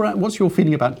 what's your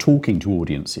feeling about talking to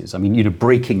audiences? I mean,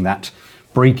 breaking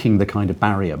the kind of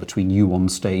barrier between you on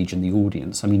stage and the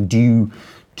audience. I mean, do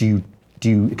you Do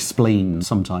you explain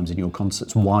sometimes in your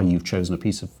concerts why you've chosen a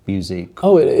piece of music?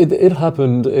 Oh, it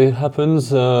happened. It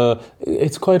happens.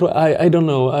 It's quite. I don't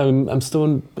know. I'm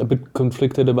still a bit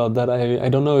conflicted about that. I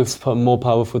don't know if it's more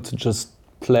powerful to just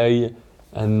play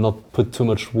and not put too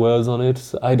much words on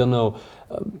it. I don't know.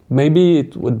 Maybe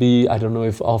it would be. I don't know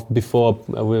if before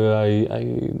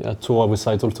a tour, a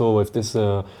recital tour, if there's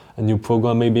a new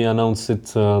program, maybe announce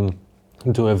it.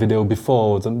 Do a video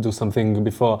before, or do something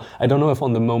before. I don't know if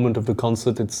on the moment of the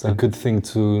concert it's a good thing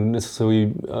to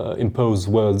necessarily impose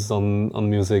words on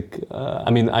music.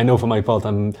 I mean, I know for my part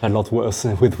I'm a lot worse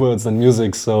with words than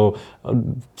music, so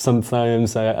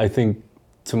sometimes I think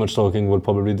too much talking will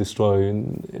probably destroy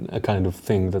in a kind of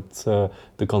thing that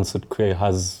the concert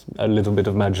has a little bit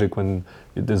of magic when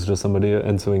there's just somebody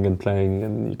entering and playing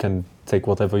and you can take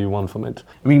whatever you want from it.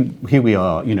 I mean, here we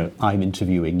are, I'm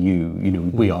interviewing you,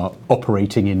 we are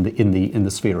operating in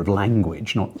the sphere of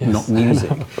language, not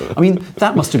music. I mean,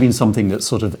 that must have been something that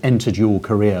sort of entered your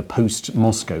career post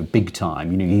Moscow big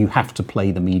time. You have to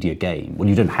play the media game. Well,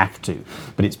 you don't have to,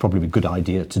 but it's probably a good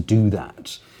idea to do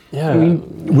that. Yeah. I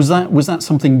mean, was that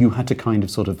something you had to kind of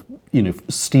sort of,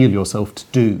 steel yourself to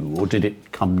do, or did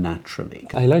it come naturally?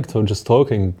 I liked just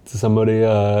talking to somebody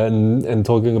and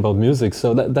talking about music,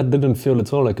 so that didn't feel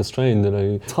at all like a strain.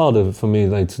 It's harder for me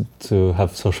to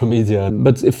have social media,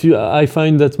 but I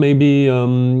find that maybe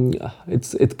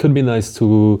it could be nice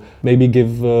to maybe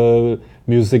give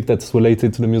music that's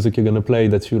related to the music you're going to play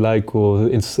that you like, or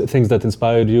things that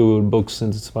inspired you, books that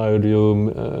inspired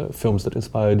you, films that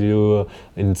inspired you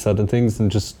in certain things, and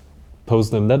just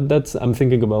post them. That's I'm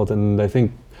thinking about, and I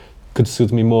think could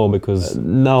suit me more, because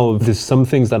now there's some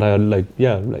things that I like,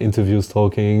 interviews,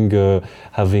 talking,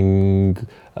 having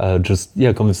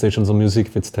conversations on music,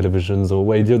 if it's televisions or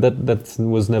radio, that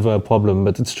was never a problem.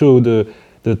 But it's true, the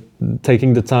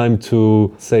taking the time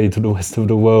to say to the rest of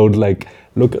the world, like,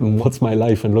 look at what's my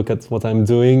life and look at what I'm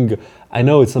doing. I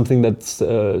know it's something that's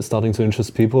starting to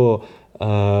interest people.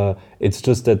 It's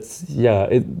just that,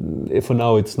 for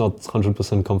now, it's not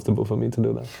 100% comfortable for me to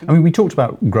do that. I mean, we talked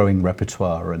about growing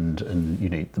repertoire and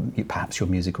perhaps your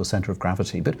musical centre of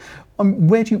gravity, but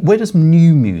where does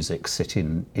new music sit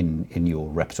in your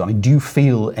repertoire? I mean, do you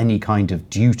feel any kind of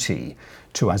duty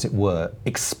to, as it were,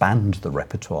 expand the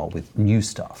repertoire with new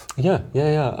stuff? Yeah.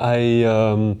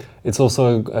 It's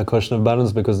also a question of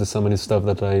balance, because there's so many stuff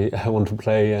that I want to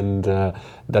play, and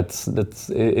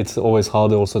it's always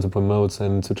harder also to promote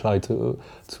and to try to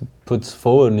put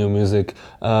forward new music.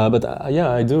 But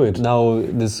I do it. Now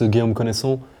there's Guillaume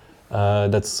Connaisson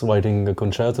that's writing a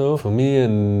concerto for me,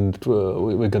 and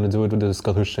we're going to do it with the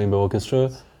Scottish Chamber Orchestra.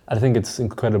 I think it's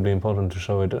incredibly important to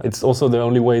show it. It's also the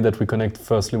only way that we connect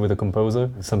firstly with the composer,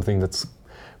 something that's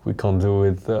we can't do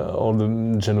with all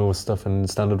the general stuff and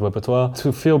standard repertoire.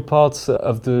 To feel part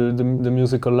of the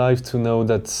musical life, to know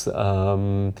that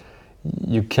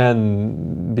you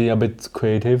can be a bit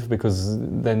creative, because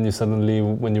then you suddenly,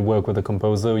 when you work with a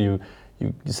composer, you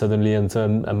suddenly enter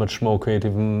a much more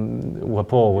creative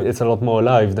rapport. It's a lot more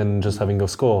alive than just having a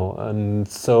score, and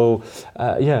so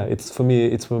it's for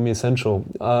me essential.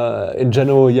 In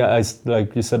general,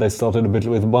 like you said, I started a bit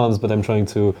with Brahms, but I'm trying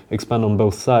to expand on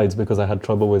both sides, because I had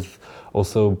trouble with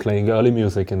also playing early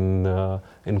music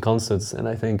in concerts, and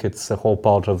I think it's a whole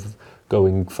part of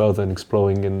going further and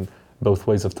exploring in both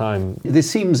ways of time. There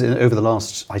seems, over the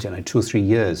last, 2 or 3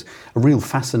 years, a real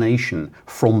fascination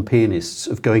from pianists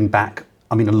of going back,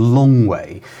 a long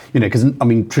way, because,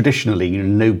 traditionally,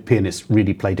 no pianist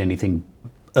really played anything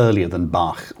earlier than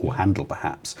Bach or Handel,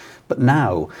 perhaps. But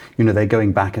now, they're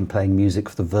going back and playing music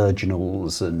for the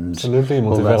virginals and... Absolutely,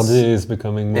 Monteverdi is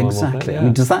becoming more exactly.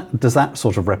 And more does that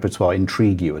sort of repertoire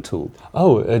intrigue you at all?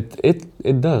 Oh,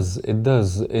 it does.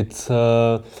 It's...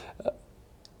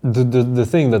 The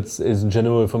thing that is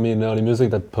general for me in early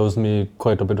music that posed me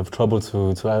quite a bit of trouble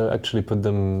to actually put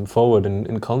them forward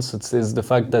in concerts is the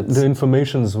fact that the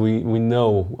informations we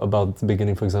know about the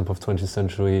beginning, for example, of 20th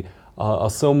century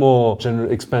are so more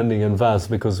expanding and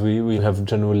vast, because we have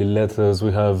generally letters,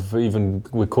 we have even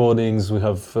recordings, we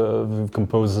have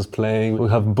composers playing, we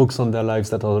have books on their lives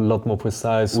that are a lot more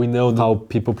precise. We know how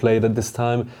people played at this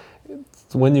time.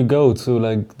 When you go to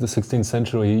like the 16th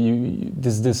century,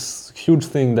 there's this huge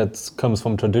thing that comes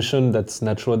from tradition, that's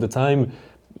natural at the time,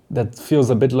 that feels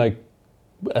a bit like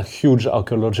a huge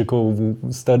archaeological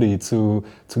study to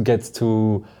get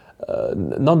to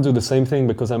not do the same thing,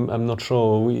 because I'm not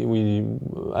sure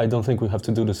I don't think we have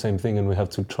to do the same thing, and we have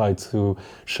to try to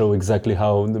show exactly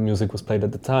how the music was played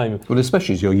at the time. Well,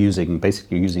 especially as you're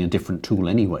basically using a different tool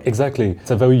anyway. Exactly.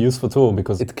 It's a very useful tool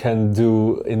because it can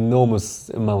do enormous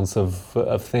amounts of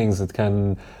things. It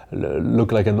can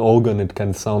look like an organ, it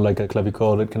can sound like a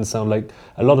clavichord, it can sound like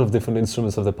a lot of different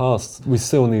instruments of the past. We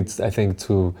still need, I think,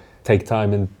 to take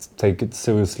time and take it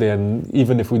seriously, and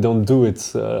even if we don't do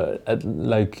it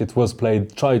like it was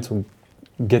played, try to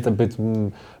get a bit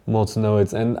more to know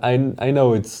it. And I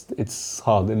know it's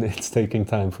hard and it's taking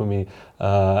time for me.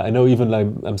 I know even like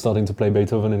I'm starting to play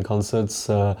Beethoven in concerts,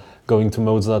 going to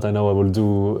Mozart I know I will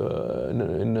do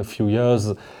in a few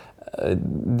years.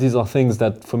 These are things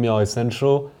that for me are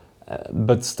essential,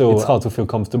 but still it's hard to feel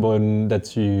comfortable in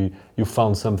that you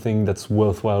found something that's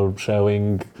worthwhile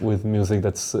sharing with music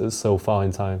that's so far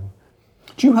in time.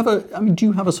 Do you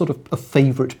have a sort of a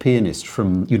favourite pianist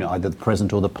from, either the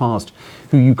present or the past,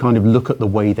 who you kind of look at the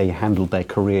way they handled their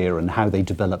career and how they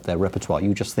developed their repertoire?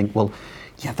 You just think, well,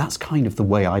 yeah, that's kind of the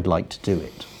way I'd like to do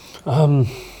it.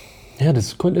 Yeah,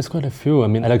 there's quite a few. I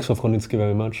mean, I like Sofronitsky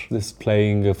very much. This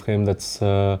playing of him that's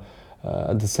at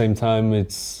the same time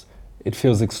it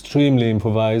feels extremely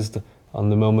improvised on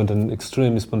the moment and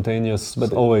extremely spontaneous,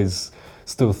 but always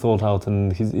still thought out.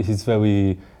 And he's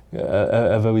very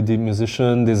a very deep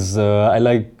musician. I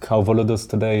like how Volodos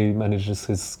today manages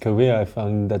his career. I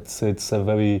find that it's a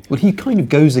very... Well, he kind of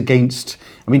goes against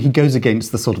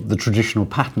the sort of the traditional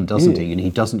pattern, doesn't he? He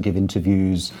doesn't give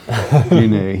interviews,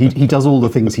 he does all the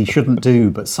things he shouldn't do,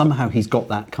 but somehow he's got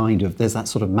there's that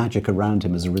sort of magic around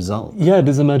him as a result. Yeah,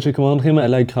 there's a magic around him. I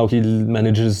like how he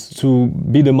manages to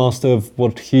be the master of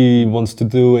what he wants to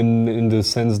do in the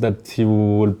sense that he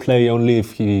will play only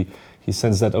if he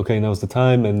senses that, okay, now's the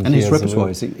time. And his repertoire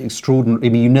is extraordinary. I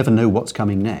mean, you never know what's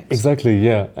coming next. Exactly,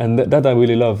 yeah. And that I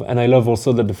really love. And I love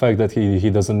also that the fact that he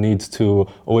doesn't need to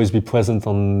always be present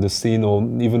on the scene, or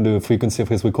even the frequency of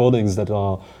his recordings that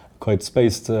are quite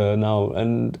spaced now.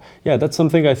 And yeah, that's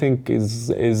something I think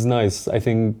is nice. I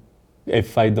think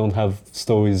if I don't have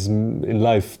stories in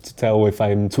life to tell, if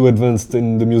I'm too advanced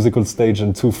in the musical stage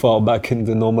and too far back in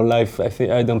the normal life,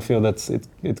 I don't feel that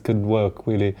it could work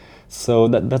really. So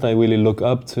that I really look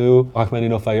up to.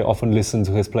 Rachmaninoff, I often listen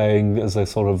to his playing as a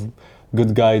sort of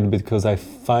good guide, because I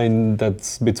find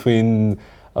that between,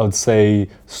 I would say,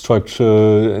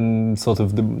 structure and sort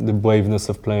of the braveness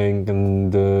of playing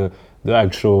and the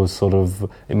actual sort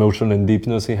of emotion and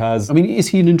deepness he has. I mean, is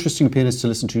he an interesting pianist to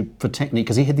listen to for technique?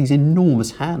 Because he had these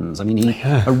enormous hands. I mean,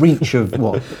 a reach of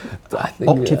what,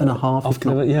 octave and a half?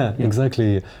 Yeah,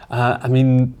 exactly. I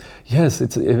mean, yes,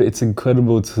 it's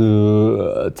incredible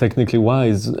to technically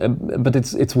wise, but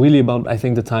it's really about, I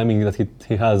think, the timing that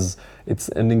he has. It's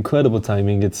an incredible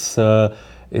timing. It's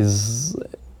as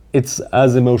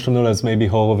emotional as maybe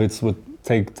Horowitz would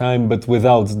take time, but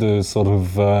without the sort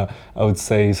of, I would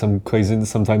say,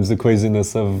 sometimes the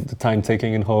craziness of the time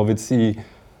taking in Horowitz. He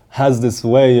has this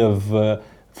way of,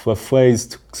 for a phrase,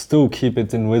 to still keep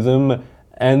it in rhythm,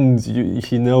 and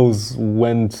he knows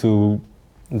when to,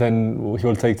 then he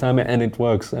will take time, and it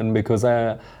works. And because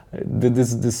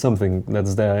there's something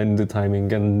that's there in the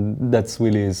timing, and that's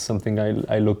really is something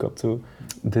I look up to.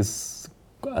 There's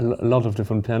a lot of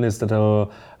different pianists that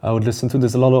I would listen to.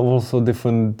 There's a lot of also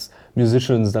different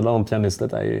musicians that aren't pianists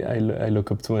that I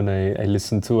look up to and I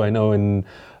listen to. I know in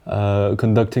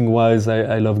conducting wise,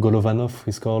 I love Golovanov,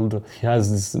 he's called. He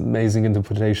has these amazing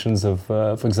interpretations of,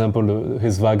 for example,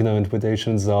 his Wagner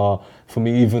interpretations are, for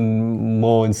me, even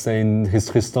more insane. His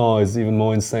Tristan is even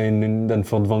more insane than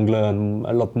Furtwängler, and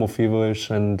a lot more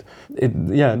feverish. And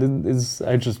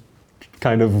I just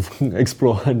kind of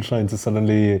explore and trying to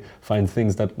suddenly find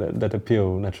things that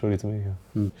appeal naturally to me.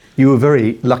 Yeah. You were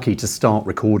very lucky to start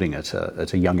recording at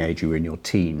a young age. You were in your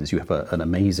teens. You have an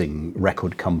amazing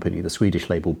record company, the Swedish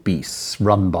label Beasts,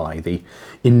 run by the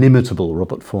inimitable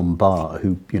Robert von Bahr,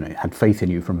 who had faith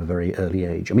in you from a very early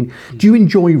age. I mean, do you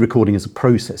enjoy recording as a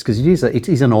process? Because it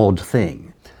is an odd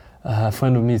thing. A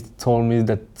friend of me told me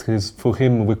that for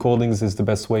him, recordings is the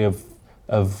best way of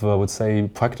I would say,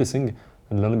 practicing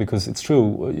and learning, because it's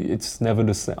true, it's never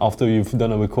the same. After you've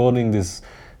done a recording, there's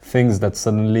things that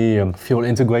suddenly feel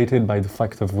integrated by the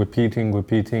fact of repeating,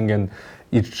 and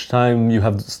each time you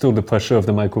have still the pressure of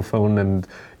the microphone, and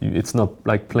it's not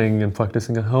like playing and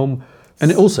practicing at home.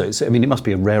 And also, it must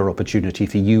be a rare opportunity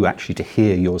for you actually to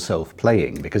hear yourself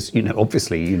playing, because,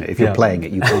 obviously, if you're playing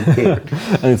it, you can't hear it.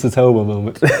 And it's a terrible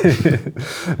moment.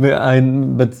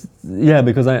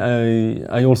 Because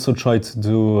I also try to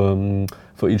do,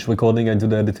 for each recording, I do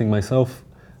the editing myself.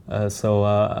 So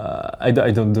I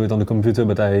don't do it on the computer,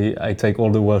 but I take all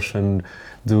the wash and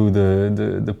do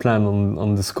the plan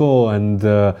on the score, and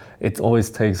it always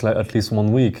takes like at least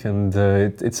 1 week, and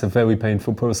it's a very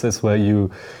painful process where you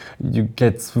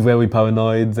get very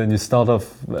paranoid, and you start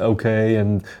off okay,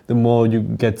 and the more you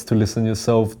get to listen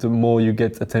yourself, the more you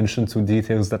get attention to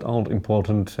details that aren't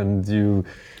important, and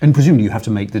presumably you have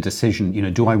to make the decision,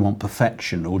 do I want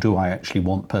perfection or do I actually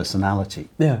want personality?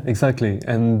 Yeah, exactly.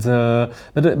 And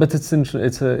but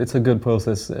it's a good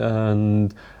process,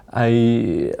 and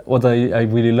what I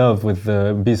really love with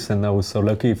Bis, and I was so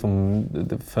lucky from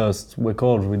the first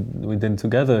record we did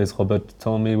together, is Robert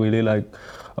told me really like,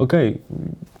 okay,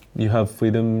 you have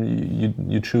freedom,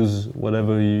 you choose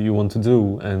whatever you want to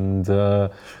do,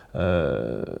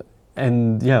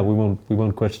 and yeah, we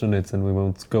won't question it, and we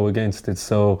won't go against it.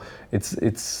 So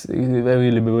it's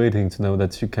very liberating to know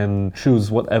that you can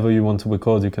choose whatever you want to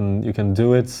record. You can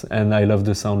do it, and I love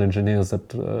the sound engineers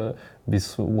that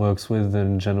Bis works with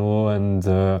in general, and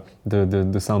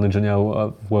the sound engineer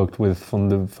I've worked with from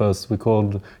the first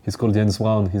record, he's called Jens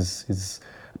Brown. He's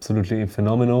absolutely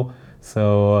phenomenal.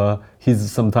 So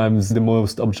he's sometimes the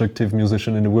most objective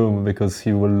musician in the room, because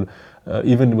he will,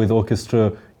 even with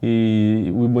orchestra,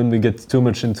 when we get too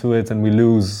much into it and we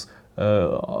lose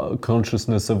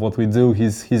consciousness of what we do,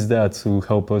 he's there to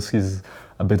help us. He's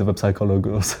a bit of a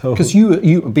psychologist also.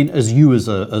 Because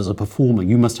as a performer,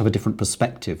 you must have a different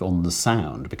perspective on the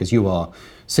sound, because you are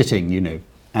sitting,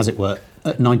 as it were,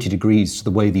 at 90 degrees to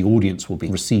the way the audience will be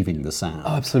receiving the sound.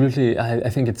 Oh, absolutely. I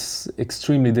think it's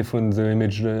extremely different, the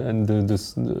image and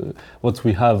what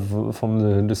we have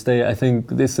from the stage. I think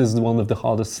this is one of the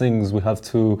hardest things we have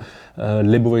to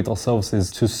liberate ourselves, is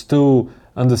to still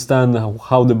understand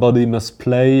how the body must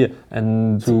play,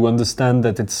 and to understand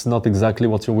that it's not exactly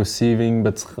what you're receiving,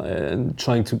 but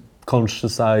trying to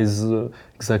conscientize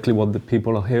exactly what the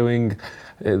people are hearing.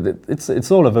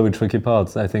 It's all a very tricky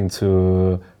part, I think,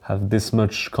 to have this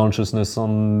much consciousness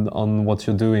on what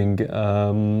you're doing.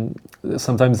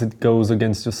 Sometimes it goes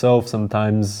against yourself,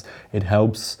 sometimes it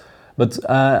helps. But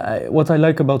what I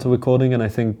like about a recording, and I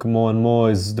think more and more,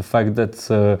 is the fact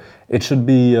that it should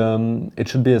be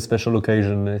a special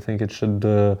occasion. I think it should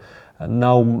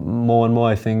now more and more.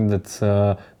 I think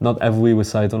that not every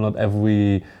recital, not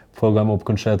every program or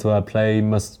concerto I play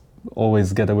must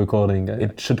always get a recording.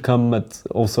 It should come at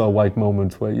also a right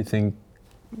moment where you think,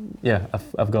 yeah,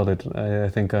 I've got it. I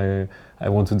think I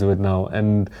want to do it now.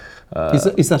 And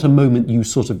is that a moment you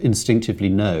sort of instinctively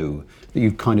know that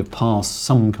you've kind of passed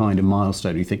some kind of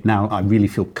milestone? You think, now I really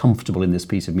feel comfortable in this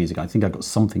piece of music. I think I've got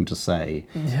something to say,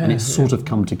 and it's sort of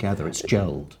come together. It's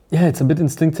gelled. Yeah, it's a bit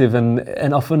instinctive,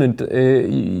 and often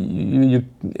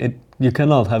you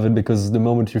cannot have it, because the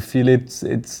moment you feel it,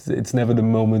 it's never the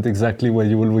moment exactly where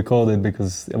you will record it,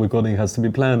 because a recording has to be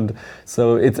planned.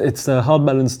 So it's a hard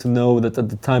balance to know that at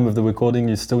the time of the recording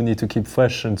you still need to keep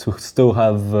fresh, and to still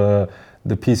have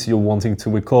the piece you're wanting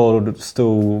to record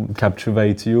still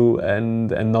captivate you, and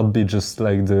not be just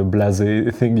like the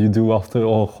blasé thing you do after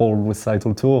a whole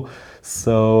recital tour.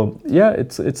 So yeah,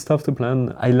 it's tough to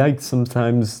plan. I liked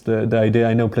sometimes the idea,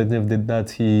 I know Pletnev did that,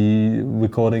 he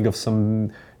recording of some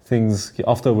things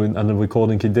after a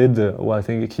recording he did, well, I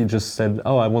think he just said,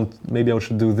 maybe I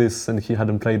should do this, and he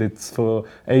hadn't played it for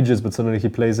ages, but suddenly he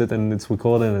plays it and it's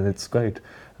recorded and it's great.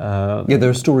 Yeah, there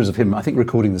are stories of him, I think,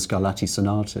 recording the Scarlatti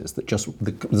sonatas that just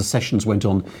the sessions went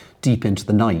on deep into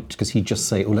the night, because he'd just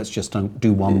say, let's just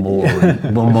do one more,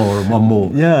 and one more, and one more.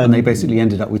 Yeah, and they basically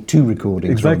ended up with 2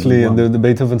 recordings. Exactly, and the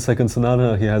Beethoven second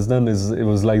sonata he has done it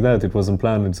was like that. It wasn't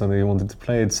planned, it's only he wanted to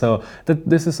play it. So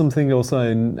this is something also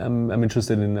I'm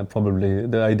interested in, probably,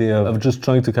 the idea of just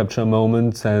trying to capture a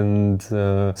moment, and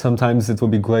sometimes it will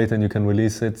be great and you can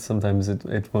release it, sometimes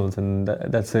it won't, and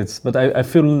that's it. But I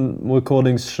feel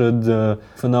recordings should,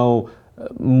 for now,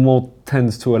 more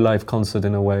tend to a live concert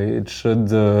in a way. It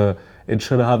should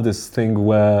have this thing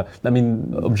where, I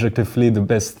mean, objectively, the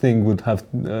best thing would have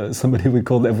somebody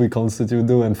record every concert you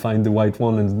do and find the right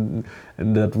one,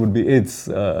 and that would be it,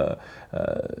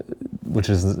 which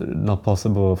is not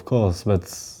possible, of course. But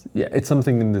yeah, it's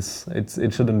something in this.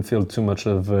 It shouldn't feel too much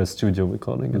of a studio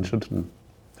recording. It should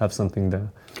have something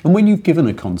there. And when you've given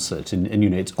a concert and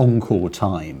it's encore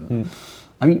time.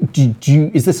 I mean,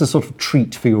 is this a sort of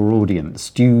treat for your audience?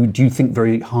 Do you think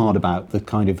very hard about the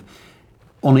kind of,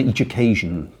 on each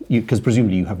occasion, because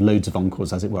presumably you have loads of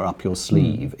encores, as it were, up your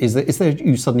sleeve. Is there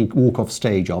you suddenly walk off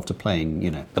stage after playing,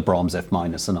 the Brahms F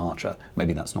minor sonata?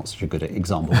 Maybe that's not such a good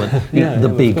example, but the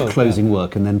big closing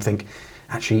work, and then think,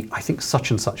 actually, I think such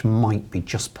and such might be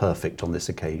just perfect on this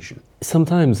occasion?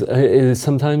 Sometimes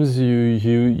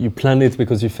you plan it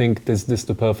because you think this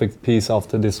the perfect piece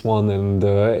after this one, and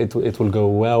it will go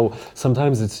well.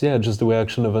 Sometimes it's just the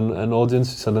reaction of an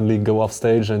audience. You suddenly go off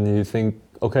stage and you think,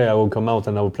 okay, I will come out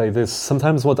and I will play this.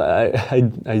 Sometimes what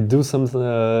I do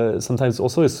sometimes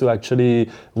also is to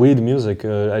actually read music.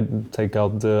 I take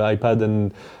out the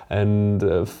iPad and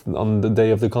on the day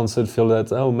of the concert feel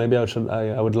that, oh, maybe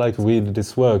I would like to read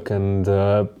this work and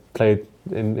play it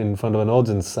in front of an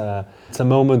audience. It's a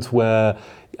moment where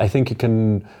I think you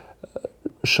can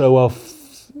show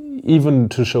off, even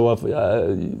to show off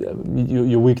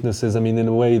your weaknesses. I mean, in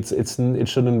a way, it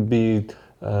shouldn't be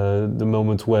the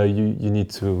moment where you need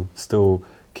to still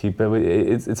keep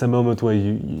it's a moment where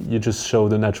you just show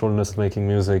the naturalness of making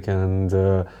music, and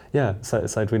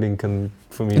sight reading can,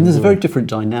 for me. And there's a very different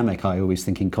dynamic, I always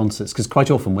think, in concerts, because quite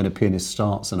often when a pianist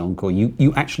starts an encore,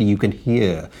 you can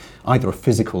hear either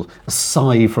a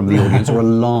sigh from the audience or a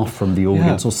laugh from the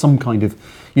audience, or some kind of,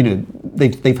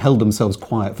 they've held themselves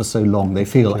quiet for so long, they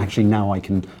feel actually now I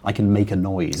can make a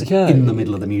noise in the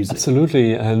middle of the music.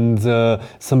 Absolutely, and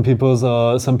some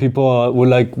people were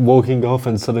like walking off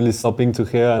and suddenly stopping to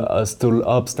hear, are still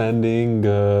up, standing.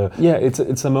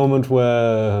 It's a moment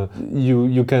where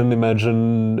you can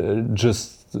imagine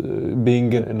just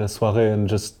being in a soirée and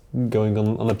just going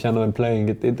on a piano and playing.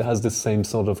 It has the same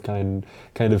sort of kind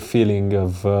of feeling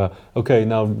of okay,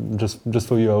 now just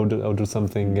for you I'll do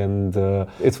something. And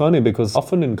it's funny because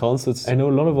often in concerts I know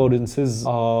a lot of audiences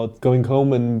are going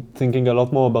home and thinking a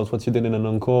lot more about what you did in an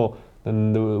encore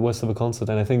than the rest of a concert,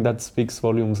 and I think that speaks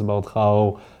volumes about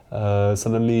how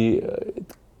suddenly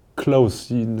close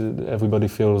everybody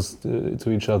feels to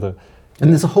each other.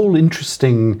 And there's a whole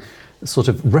interesting sort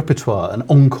of repertoire, an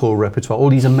encore repertoire, all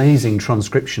these amazing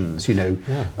transcriptions,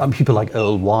 people like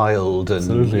Earl Wilde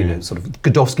and sort of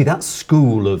Godowsky, that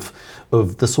school of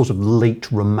the sort of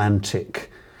late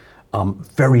romantic,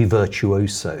 very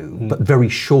virtuoso, but very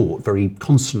short, very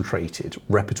concentrated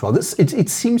repertoire. It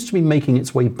seems to be making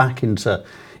its way back into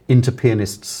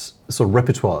pianists' sort of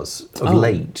repertoires of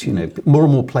late. More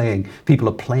and more people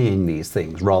are playing these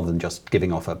things rather than just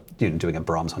giving off doing a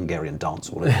Brahms Hungarian dance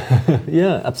or whatever.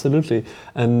 Yeah, absolutely.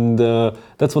 And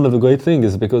that's one of the great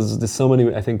things, because there's so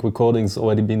many, I think, recordings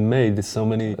already been made. There's so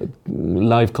many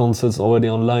live concerts already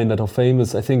online that are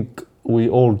famous. I think we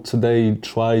all today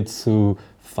try to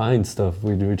find stuff.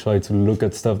 We try to look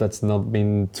at stuff that's not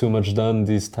been too much done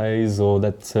these days, or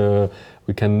that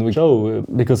we can show,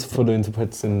 because for the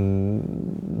interprets in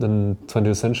the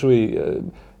 20th century,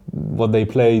 what they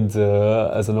played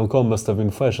as an encore must have been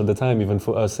fresh at the time, even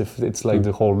for us, if it's like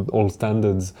the whole old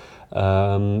standards.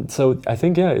 So I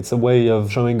think, it's a way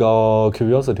of showing our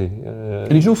curiosity.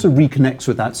 And it also reconnects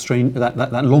with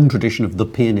that long tradition of the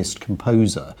pianist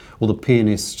composer or the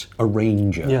pianist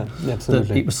arranger. Yeah, absolutely.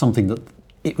 That it was something that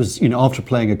it was, after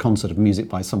playing a concert of music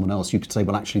by someone else, you could say,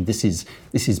 well, actually, this is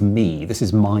me, this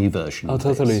is my version of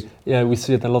totally. this. Yeah, we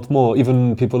see it a lot more.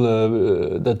 Even people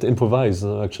that improvise,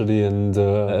 actually, and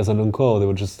as an encore, they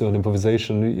would just do an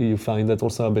improvisation. You find that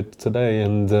also a bit today.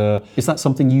 And is that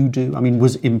something you do? I mean,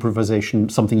 was improvisation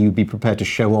something you'd be prepared to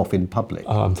show off in public?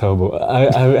 Oh, I'm terrible.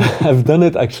 I've done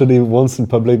it actually once in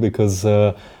public, because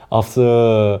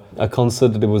after a concert,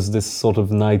 there was this sort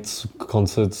of night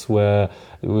concerts where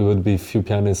we would be few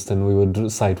pianists and we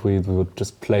would sight read, we would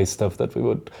just play stuff that we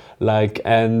would like.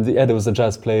 And there was a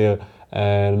jazz player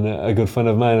and a good friend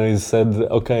of mine, and he said,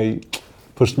 okay,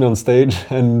 pushed me on stage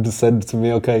and said to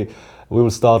me, okay, we'll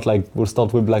start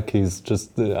with black keys.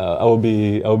 Just I will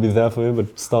be there for you,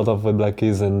 but start off with black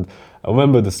keys. And I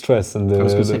remember the stress and I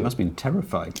was going to say, it must have been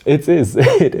terrifying. It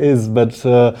is, but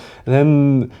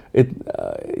then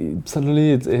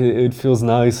suddenly it feels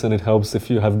nice, and it helps if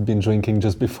you have been drinking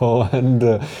just before, and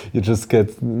you just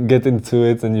get into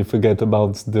it, and you forget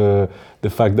about the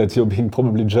fact that you're being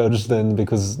probably judged then,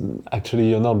 because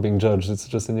actually you're not being judged, it's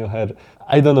just in your head.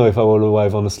 I don't know if I will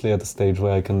arrive honestly at a stage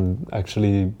where I can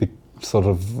actually be sort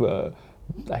of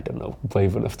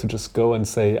brave enough to just go and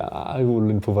say I will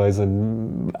improvise,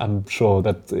 and I'm sure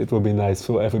that it will be nice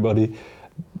for everybody.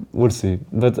 We'll see.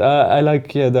 But I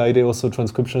like the idea also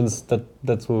transcriptions.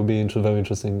 That will be very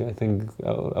interesting. I think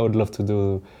I would love to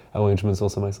do arrangements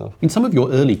also myself. In some of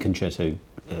your early concerto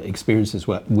experiences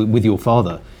with your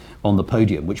father on the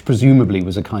podium, which presumably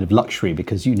was a kind of luxury,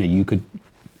 because you could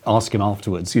ask him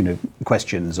afterwards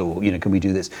questions, or can we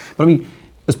do this? But I mean,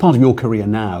 as part of your career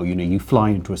now, you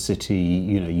fly into a city,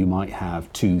 you might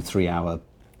have 2-3 hour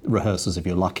rehearsals if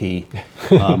you're lucky,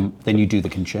 then you do the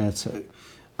concerto.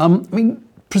 I mean,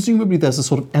 presumably there's a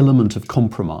sort of element of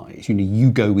compromise.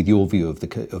 You go with your view of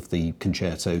the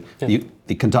concerto. Yeah.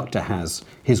 The conductor has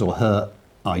his or her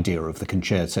idea of the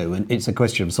concerto, and it's a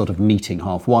question of sort of meeting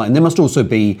halfway. And there must also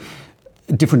be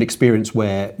a different experience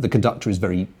where the conductor is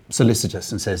very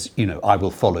solicitous and says, I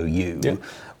will follow you. Yeah.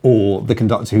 Or the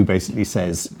conductor who basically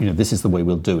says, this is the way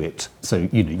we'll do it. So,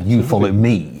 you follow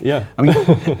me. Yeah. I mean,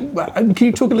 can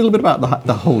you talk a little bit about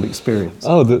the whole experience?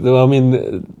 Oh,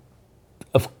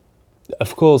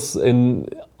 of course,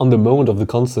 on the moment of the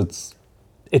concerts,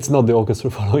 it's not the orchestra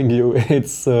following you.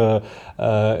 It's there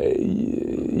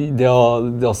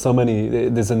are so many.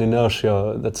 There's an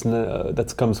inertia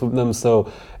that comes with them. So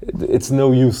it's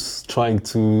no use trying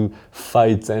to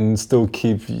fight and still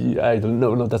keep. I don't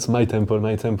know. No, that's my tempo.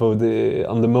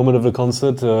 On the moment of the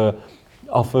concert,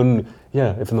 often.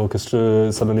 Yeah, if an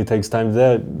orchestra suddenly takes time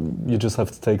there, you just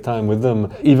have to take time with them.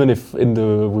 Even if in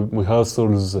the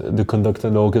rehearsals, the conductor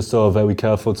and the orchestra are very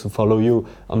careful to follow you,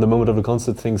 on the moment of the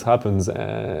concert, things happen,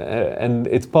 and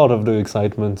it's part of the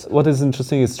excitement. What is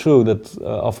interesting is true that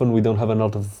often we don't have a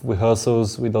lot of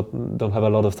rehearsals, we don't have a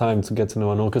lot of time to get to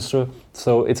know an orchestra.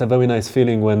 So it's a very nice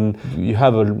feeling when you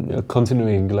have a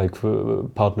continuing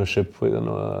partnership with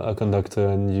a conductor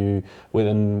and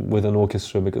with an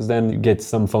orchestra, because then you get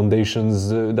some foundation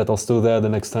that are still there the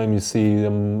next time you see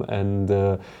them, and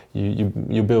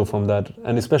you build from that.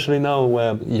 And especially now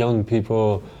where young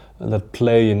people that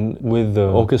play with the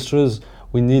orchestras,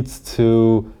 we need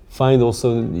to find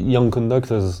also young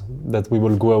conductors that we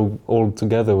will grow all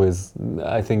together with.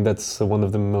 I think that's one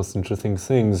of the most interesting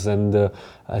things, and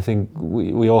I think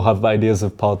we all have ideas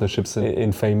of partnerships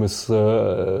in famous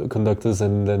conductors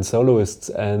and soloists,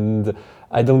 and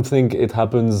I don't think it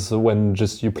happens when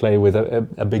just you play with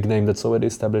a big name that's already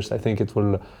established. I think it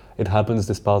happens,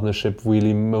 this partnership,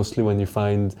 really mostly when you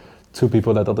find two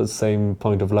people that are at the same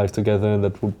point of life together and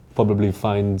that will probably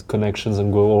find connections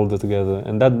and grow older together.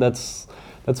 And that's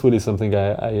really something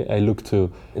I look to.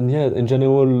 And yeah, in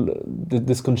general,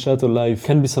 this concerto life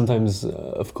can be sometimes,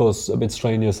 of course, a bit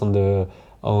strenuous on the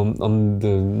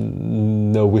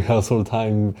no rehearsal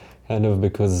time, kind of,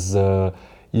 because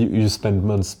you spend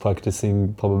months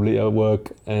practicing probably at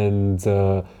work, and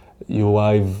you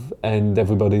arrive and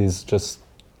everybody is just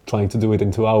trying to do it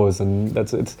in 2 hours, and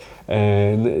that's it.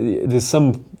 And there's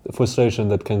some frustration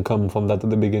that can come from that at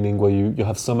the beginning, where you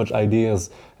have so much ideas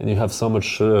and you have so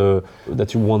much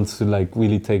that you want to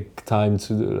really take time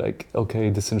to okay,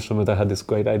 this instrument, I had this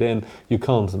great idea, and you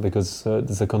can't because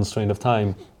there's a constraint of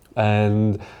time.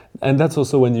 And that's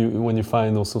also when you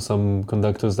find also some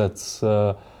conductors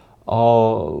that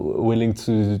are willing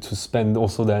to spend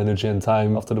also their energy and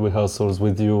time after the rehearsals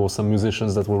with you, or some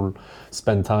musicians that will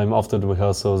spend time after the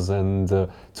rehearsals and to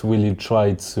really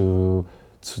try to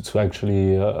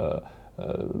actually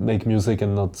make music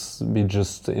and not be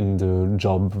just in the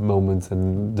job moment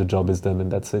and the job is done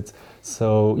and that's it.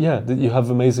 So yeah, you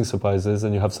have amazing surprises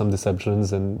and you have some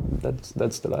deceptions, and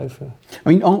that's the life. Yeah. I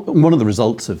mean, one of the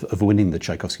results of winning the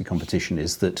Tchaikovsky competition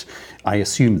is that I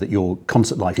assume that your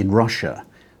concert life in Russia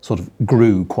sort of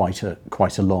grew quite a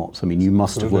lot. I mean, you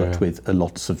must have worked with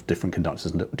lots of different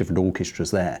conductors and different orchestras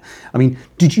there. I mean,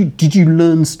 did you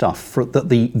learn stuff that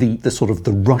the sort of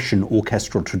the Russian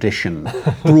orchestral tradition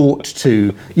brought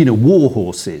to war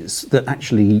horses that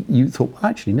actually you thought,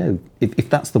 actually no, if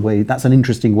that's the way, that's an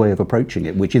interesting way of approaching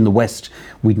it, which in the West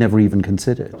we'd never even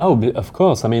considered. Oh, of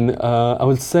course. I mean, I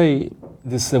would say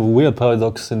this is a weird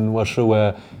paradox in Russia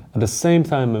where at the same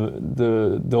time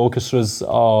the orchestras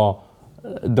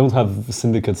don't have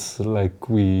syndicates like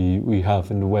we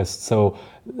have in the West. So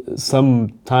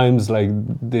sometimes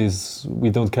we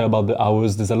don't care about the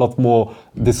hours. There's a lot more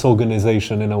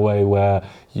disorganization in a way where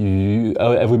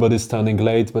everybody's turning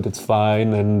late, but it's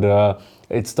fine, and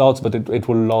it starts, but it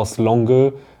will last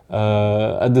longer.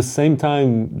 At the same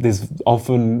time, there's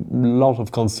often a lot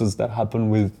of concerts that happen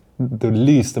with the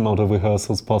least amount of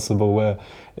rehearsals possible,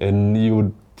 and you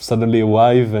would suddenly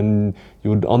arrive and you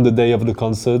would on the day of the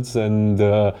concerts, and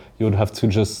you would have to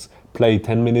just play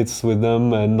 10 minutes with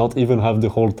them and not even have the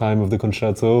whole time of the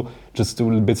concerto, just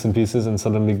do bits and pieces and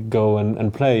suddenly go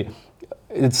and play.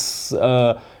 It's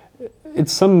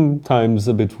sometimes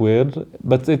a bit weird,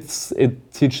 but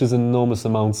it teaches enormous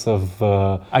amounts of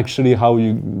actually how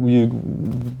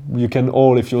you can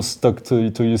all, if you're stuck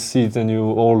to your seat and you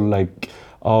all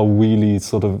are really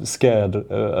sort of scared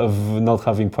of not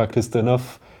having practiced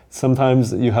enough,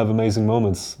 sometimes you have amazing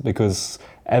moments because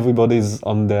everybody's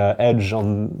on their edge,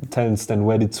 tensed and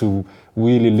ready to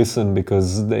really listen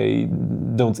because they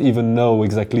don't even know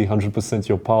exactly 100%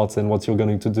 your parts and what you're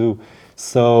going to do.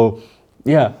 So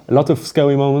yeah, a lot of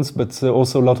scary moments, but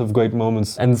also a lot of great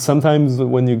moments. And sometimes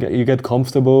when you get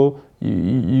comfortable,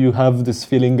 you have this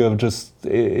feeling of just,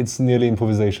 it's nearly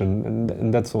improvisation,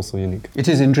 and that's also unique. It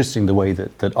is interesting the way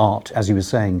that art, as you were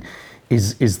saying,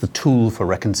 is the tool for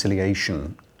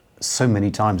reconciliation so many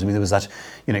times. I mean, there was that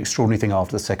extraordinary thing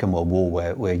after the Second World War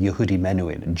where Yehudi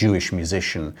Menuhin, a Jewish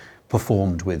musician,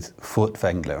 performed with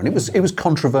Furtwängler, and it was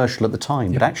controversial at the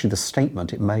time, but actually the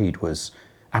statement it made was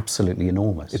absolutely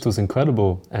enormous. It was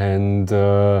incredible, and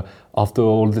after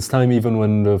all this time, even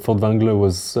when Furtwängler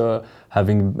was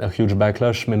having a huge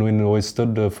backlash, Menuhin always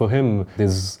stood for him.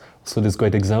 There's also this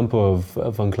great example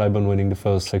of von Cliburn winning the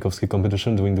first Tchaikovsky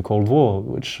competition during the Cold War,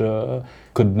 which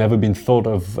could never been thought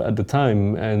of at the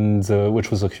time, and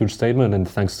which was a huge statement. And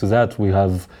thanks to that, we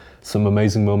have some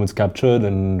amazing moments captured.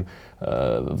 And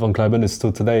von Cliburn is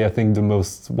still today, I think,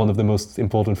 one of the most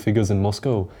important figures in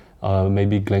Moscow.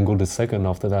 Maybe Glenn Gould II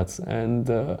after that. And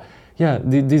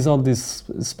these are these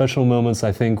special moments,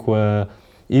 I think, where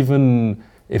even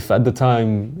if at the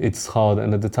time it's hard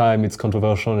and at the time it's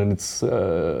controversial and it's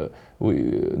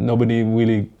nobody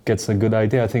really gets a good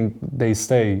idea, I think they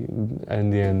stay in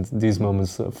the end. These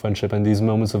moments of friendship and these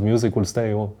moments of music will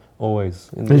stay always.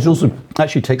 It also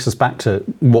actually takes us back to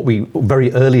what we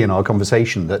very early in our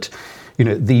conversation, that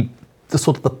the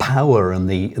sort of the power and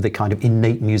the kind of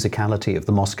innate musicality of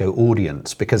the Moscow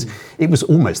audience, because it was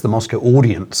almost the Moscow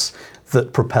audience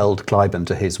that propelled Cliburn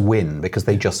to his win, because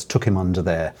they just took him under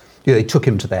they took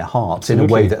him to their hearts. Absolutely. In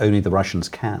a way that only the Russians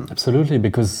can. Absolutely,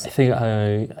 because I think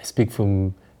I speak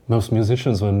from most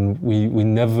musicians when we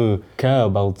never care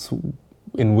about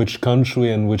in which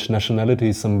country and which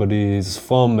nationality somebody is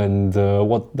from and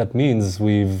what that means.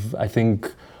 We've, I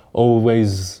think,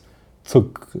 always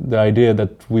took the idea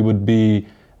that we would be,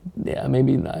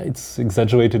 maybe it's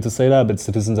exaggerated to say that, but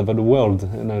citizens of the world.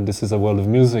 This is a world of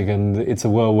music, and it's a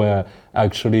world where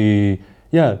actually,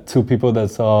 two people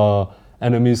that are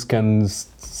enemies can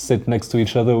sit next to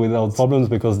each other without problems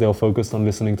because they are focused on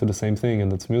listening to the same thing,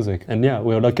 and that's music. And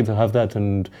we're lucky to have that,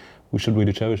 and we should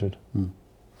really cherish it.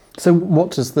 So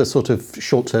what does the sort of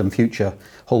short-term future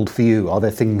hold for you? Are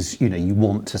there things you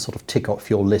want to sort of tick off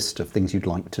your list of things you'd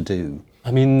like to do?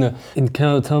 I mean, in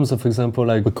terms of, for example,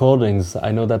 like recordings,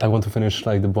 I know that I want to finish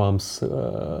like the Brahms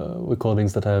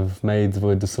recordings that I've made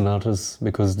with the sonatas,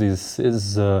 because this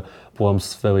is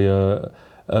Brahms' very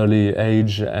early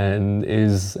age and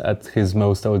is at his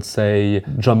most, I would say,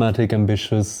 dramatic,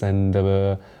 ambitious, and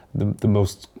the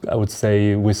most, I would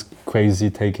say, crazy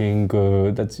taking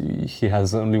that he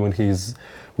has only when he's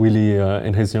really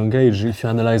in his young age. If you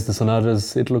analyze the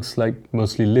sonatas, it looks like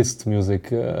mostly Liszt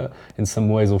music in some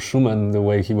ways, or Schumann, the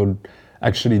way he would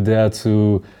actually dare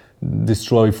to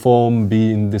destroy form,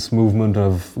 be in this movement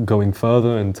of going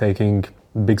further and taking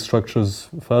big structures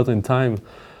further in time.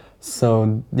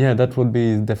 So that would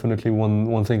be definitely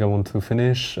one thing I want to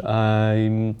finish.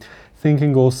 I'm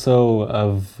thinking also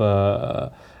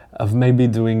of maybe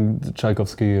doing the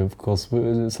Tchaikovsky, of course,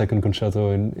 second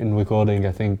concerto in recording.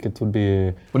 I think it would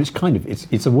be... Well,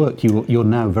 it's a work you're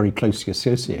now very closely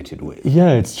associated with.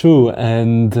 Yeah, it's true,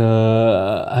 and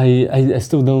I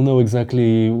still don't know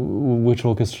exactly which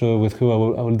orchestra with who I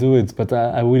will do it, but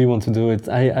I really want to do it.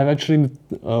 I'm actually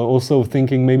also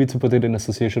thinking maybe to put it in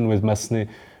association with Massenet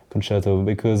concerto,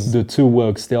 because the two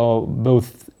works, they are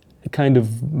both kind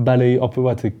of ballet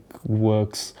operatic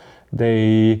works.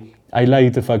 I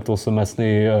like the fact also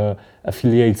Massenet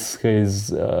affiliates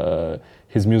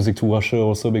his music to Russia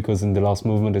also, because in the last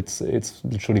movement it's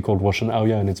literally called Russian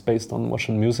aria and it's based on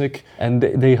Russian music. And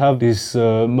they have these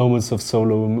moments of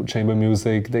solo chamber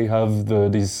music. They have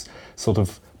these sort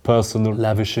of personal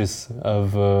lavishes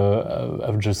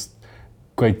of just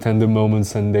great tender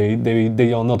moments, and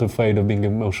they are not afraid of being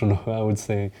emotional, I would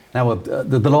say. Now,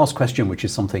 the last question, which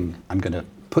is something I'm going to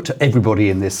put to everybody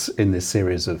in this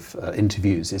series of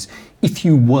interviews, is: if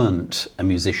you weren't a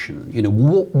musician,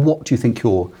 what do you think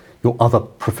your other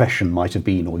profession might have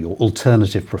been, or your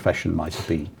alternative profession might have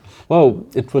been? Well,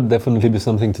 it would definitely be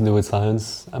something to do with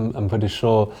science. I'm pretty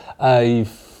sure.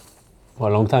 For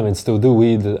a long time, and still do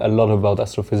read a lot about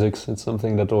astrophysics. It's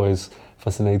something that always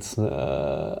fascinates.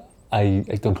 I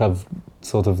don't have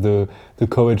sort of the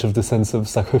courage of the sense of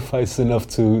sacrifice enough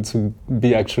to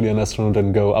be actually an astronaut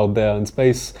and go out there in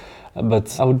space.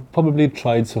 But I would probably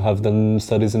try to have done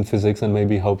studies in physics and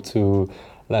maybe hope to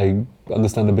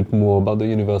understand a bit more about the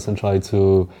universe and try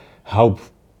to help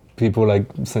people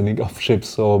sending off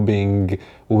ships or being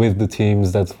with the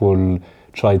teams that will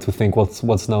try to think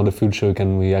what's now the future.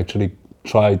 Can we actually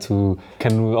try to,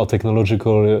 can our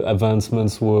technological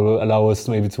advancements will allow us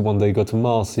maybe to one day go to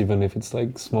Mars, even if it's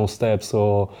like small steps,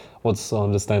 or what's our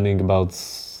understanding about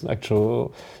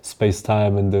actual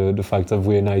space-time and the fact of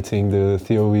reuniting the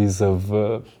theories of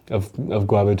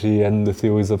gravity and the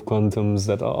theories of quantums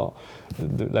that are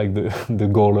the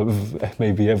goal of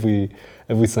maybe every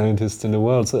scientist in the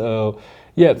world. So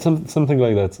yeah, something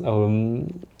like that.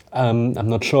 I'm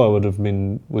not sure I would have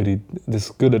been really this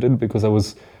good at it, because I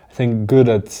was, I think, good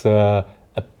at I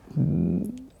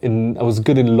was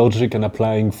good in logic and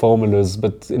applying formulas,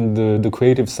 but in the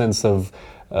creative sense of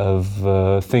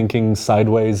thinking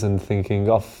sideways and thinking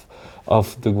off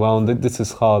the ground, this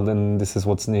is hard and this is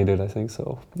what's needed, I think.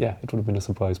 So yeah, it would have been a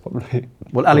surprise probably.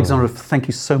 Well, Alexandre, thank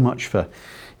you so much for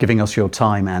giving us your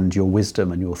time and your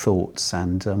wisdom and your thoughts,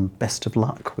 and best of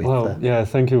luck with yeah,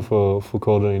 thank you for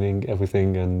coordinating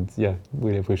everything, and yeah,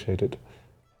 really appreciate it.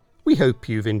 We hope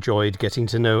you've enjoyed getting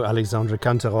to know Alexandre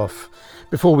Kantorow.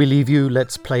 Before we leave you,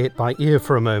 let's play it by ear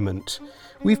for a moment.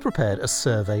 We've prepared a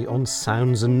survey on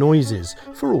sounds and noises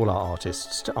for all our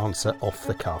artists to answer off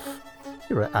the cuff.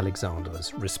 Here are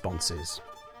Alexandre's responses.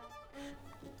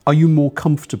 Are you more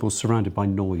comfortable surrounded by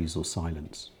noise or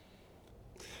silence?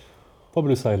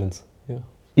 Probably silence, yeah.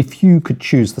 If you could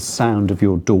choose the sound of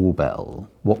your doorbell,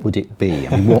 what would it be?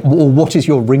 I mean, what is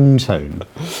your ringtone?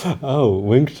 Oh,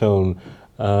 ringtone.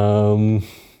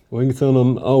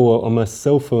 Ringtone on my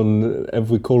cell phone,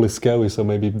 every call is scary, so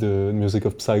maybe the music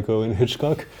of Psycho in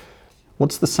Hitchcock.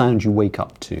 What's the sound you wake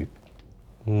up to?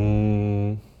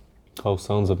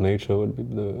 Sounds of nature would be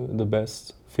the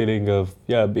best. Feeling of,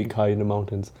 being high in the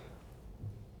mountains.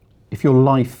 If your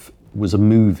life was a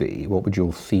movie, what would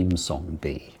your theme song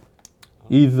be?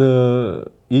 Either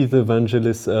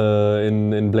Vangelis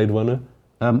in Blade Runner.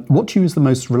 What to you is the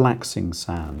most relaxing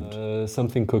sound?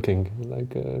 Something cooking,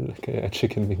 like a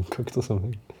chicken being cooked or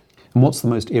something. And what's the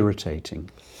most irritating?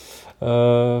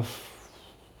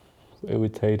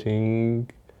 Irritating,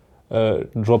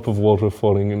 drop of water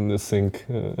falling in the sink.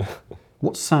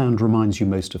 What sound reminds you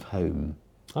most of home?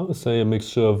 I would say a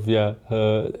mixture of,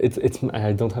 it's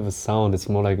I don't have a sound, it's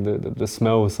more like the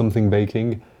smell of something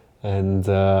baking, and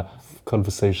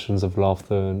conversations of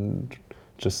laughter, and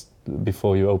just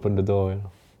before you open the door.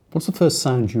 What's the first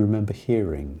sound you remember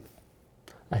hearing?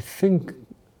 I think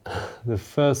the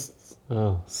first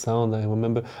sound I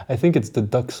remember, I think it's the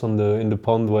ducks in the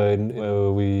pond where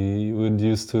we would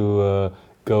used to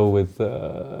go with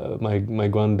my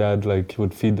granddad, like he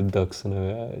would feed the ducks,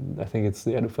 and I think it's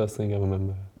the first thing I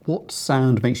remember. What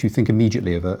sound makes you think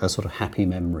immediately of a sort of happy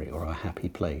memory or a happy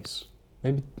place?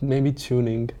 Maybe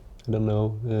tuning. I don't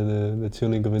know, the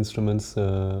tuning of instruments.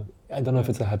 I don't know if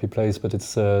it's a happy place, but it's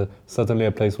certainly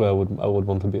a place where I would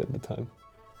want to be at the time.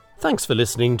 Thanks for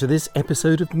listening to this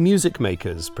episode of Music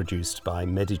Makers, produced by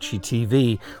Medici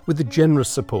TV with the generous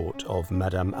support of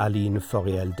Madame Aline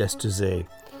Foriel-Destezet.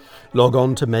 Log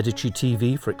on to Medici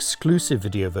TV for exclusive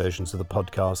video versions of the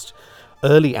podcast,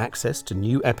 early access to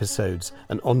new episodes,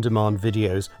 and on-demand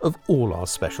videos of all our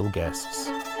special guests.